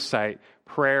turn into sight,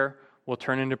 prayer will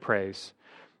turn into praise.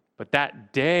 But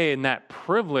that day and that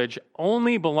privilege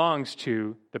only belongs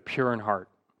to the pure in heart.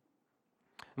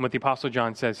 And what the Apostle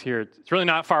John says here, it's really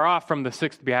not far off from the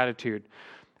sixth beatitude.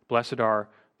 Blessed are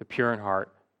the pure in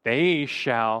heart. They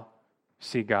shall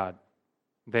see God.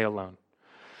 They alone.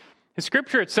 The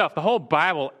Scripture itself, the whole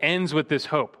Bible ends with this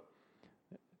hope.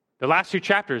 The last two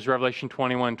chapters, Revelation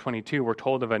 21, 22, we're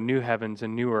told of a new heavens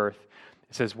and new earth.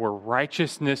 It says where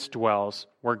righteousness dwells,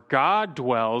 where God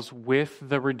dwells with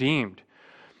the redeemed.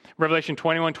 Revelation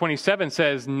 21, 27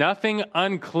 says nothing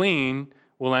unclean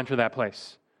will enter that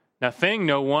place. Nothing,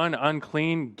 no one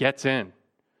unclean gets in.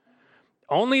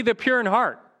 Only the pure in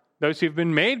heart, those who've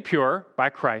been made pure by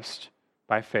Christ,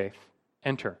 by faith,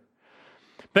 enter.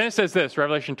 Then it says this,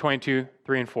 Revelation 22,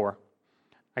 3 and 4.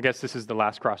 I guess this is the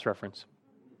last cross-reference.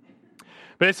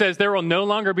 But it says, there will no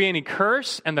longer be any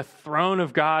curse, and the throne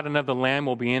of God and of the Lamb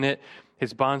will be in it.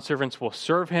 His bondservants will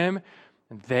serve him,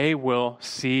 and they will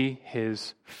see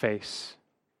his face.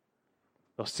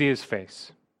 They'll see his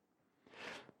face.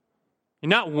 And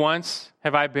not once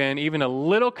have I been even a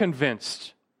little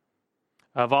convinced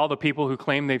of all the people who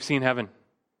claim they've seen heaven.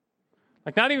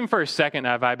 Like, not even for a second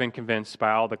have I been convinced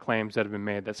by all the claims that have been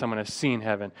made that someone has seen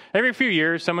heaven. Every few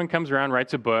years, someone comes around,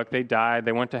 writes a book, they died,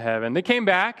 they went to heaven, they came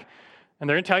back, and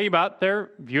they're going to tell you about their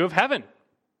view of heaven.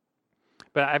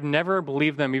 But I've never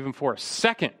believed them even for a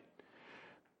second.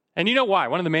 And you know why?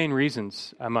 One of the main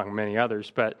reasons, among many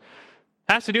others, but it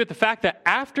has to do with the fact that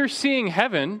after seeing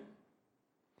heaven,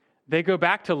 they go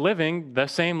back to living the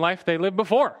same life they lived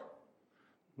before.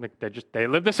 They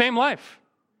live the same life.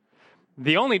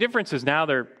 The only difference is now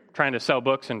they're trying to sell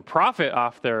books and profit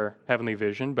off their heavenly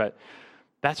vision, but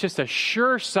that's just a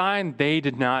sure sign they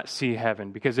did not see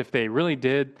heaven, because if they really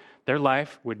did, their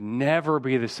life would never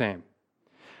be the same.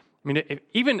 I mean,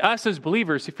 even us as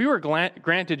believers, if we were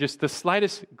granted just the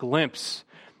slightest glimpse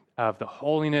of the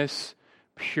holiness,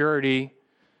 purity,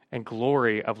 and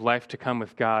glory of life to come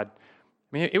with God,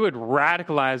 I mean, it would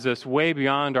radicalize us way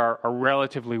beyond our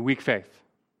relatively weak faith.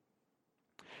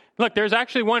 Look, there's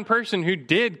actually one person who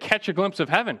did catch a glimpse of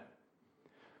heaven.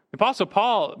 The Apostle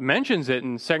Paul mentions it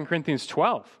in 2 Corinthians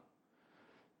 12.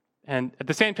 And at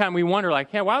the same time, we wonder,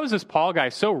 why was this Paul guy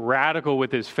so radical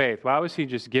with his faith? Why was he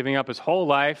just giving up his whole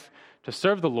life to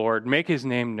serve the Lord, make his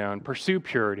name known, pursue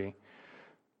purity?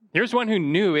 Here's one who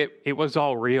knew it was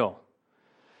all real.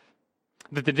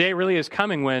 That the day really is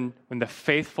coming when the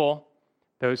faithful,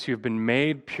 those who have been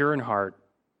made pure in heart,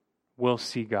 will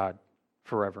see God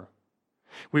forever.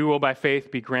 We will, by faith,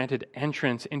 be granted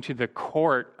entrance into the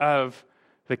court of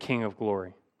the King of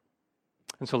glory.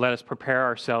 And so let us prepare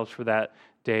ourselves for that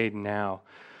day now.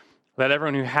 Let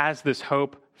everyone who has this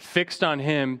hope fixed on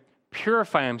him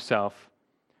purify himself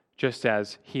just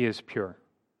as he is pure.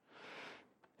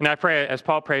 And I pray, as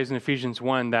Paul prays in Ephesians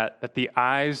 1, that the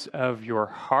eyes of your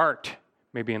heart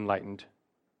may be enlightened,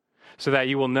 so that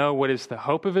you will know what is the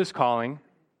hope of his calling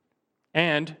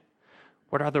and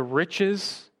what are the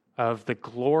riches of the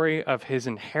glory of his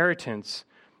inheritance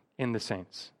in the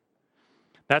saints.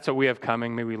 That's what we have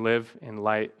coming. May we live in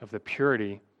light of the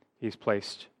purity he's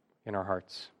placed in our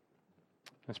hearts.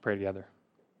 Let's pray together.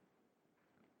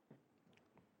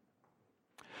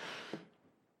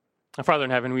 Our Father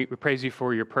in heaven, we praise you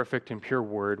for your perfect and pure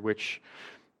word, which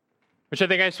I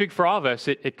think I speak for all of us.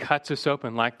 It cuts us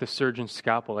open like the surgeon's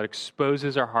scalpel. It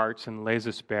exposes our hearts and lays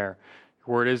us bare.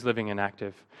 Your word is living and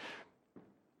active.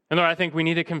 And Lord, I think we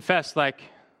need to confess, like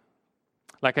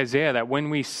Isaiah, that when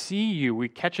we see you, we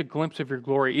catch a glimpse of your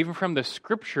glory, even from the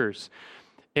scriptures.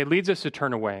 It leads us to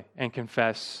turn away and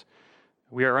confess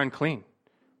we are unclean.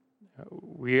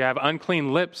 We have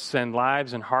unclean lips and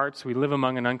lives and hearts. We live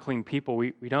among an unclean people.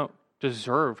 We don't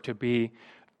deserve to be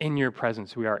in your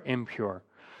presence. We are impure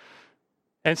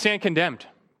and stand condemned.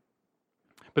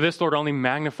 But this, Lord, only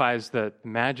magnifies the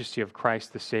majesty of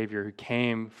Christ, the Savior, who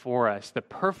came for us, the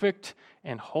perfect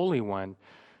and holy one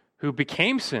who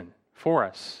became sin for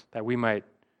us, that we might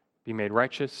be made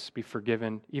righteous, be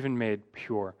forgiven, even made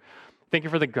pure. Thank you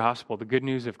for the gospel, the good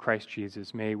news of Christ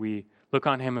Jesus. May we look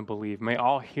on him and believe. May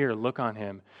all here look on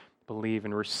him, believe,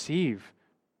 and receive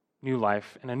new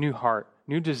life and a new heart,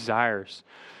 new desires.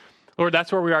 Lord,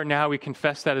 that's where we are now. We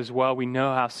confess that as well. We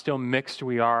know how still mixed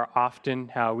we are often,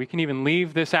 how we can even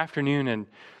leave this afternoon and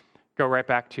go right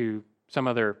back to some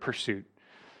other pursuit.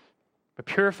 But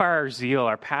purify our zeal,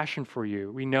 our passion for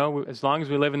you. We know as long as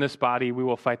we live in this body, we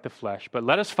will fight the flesh. But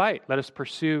let us fight. Let us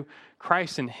pursue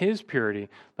Christ in his purity.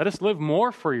 Let us live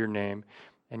more for your name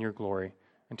and your glory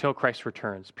until Christ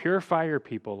returns. Purify your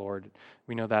people, Lord.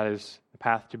 We know that is the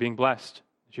path to being blessed.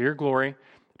 To your glory,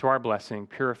 to our blessing,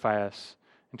 purify us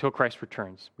until Christ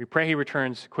returns. We pray he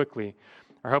returns quickly.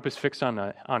 Our hope is fixed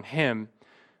on him,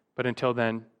 but until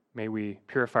then, may we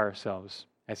purify ourselves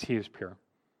as he is pure.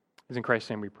 It's in Christ's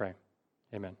name we pray.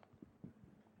 Amen.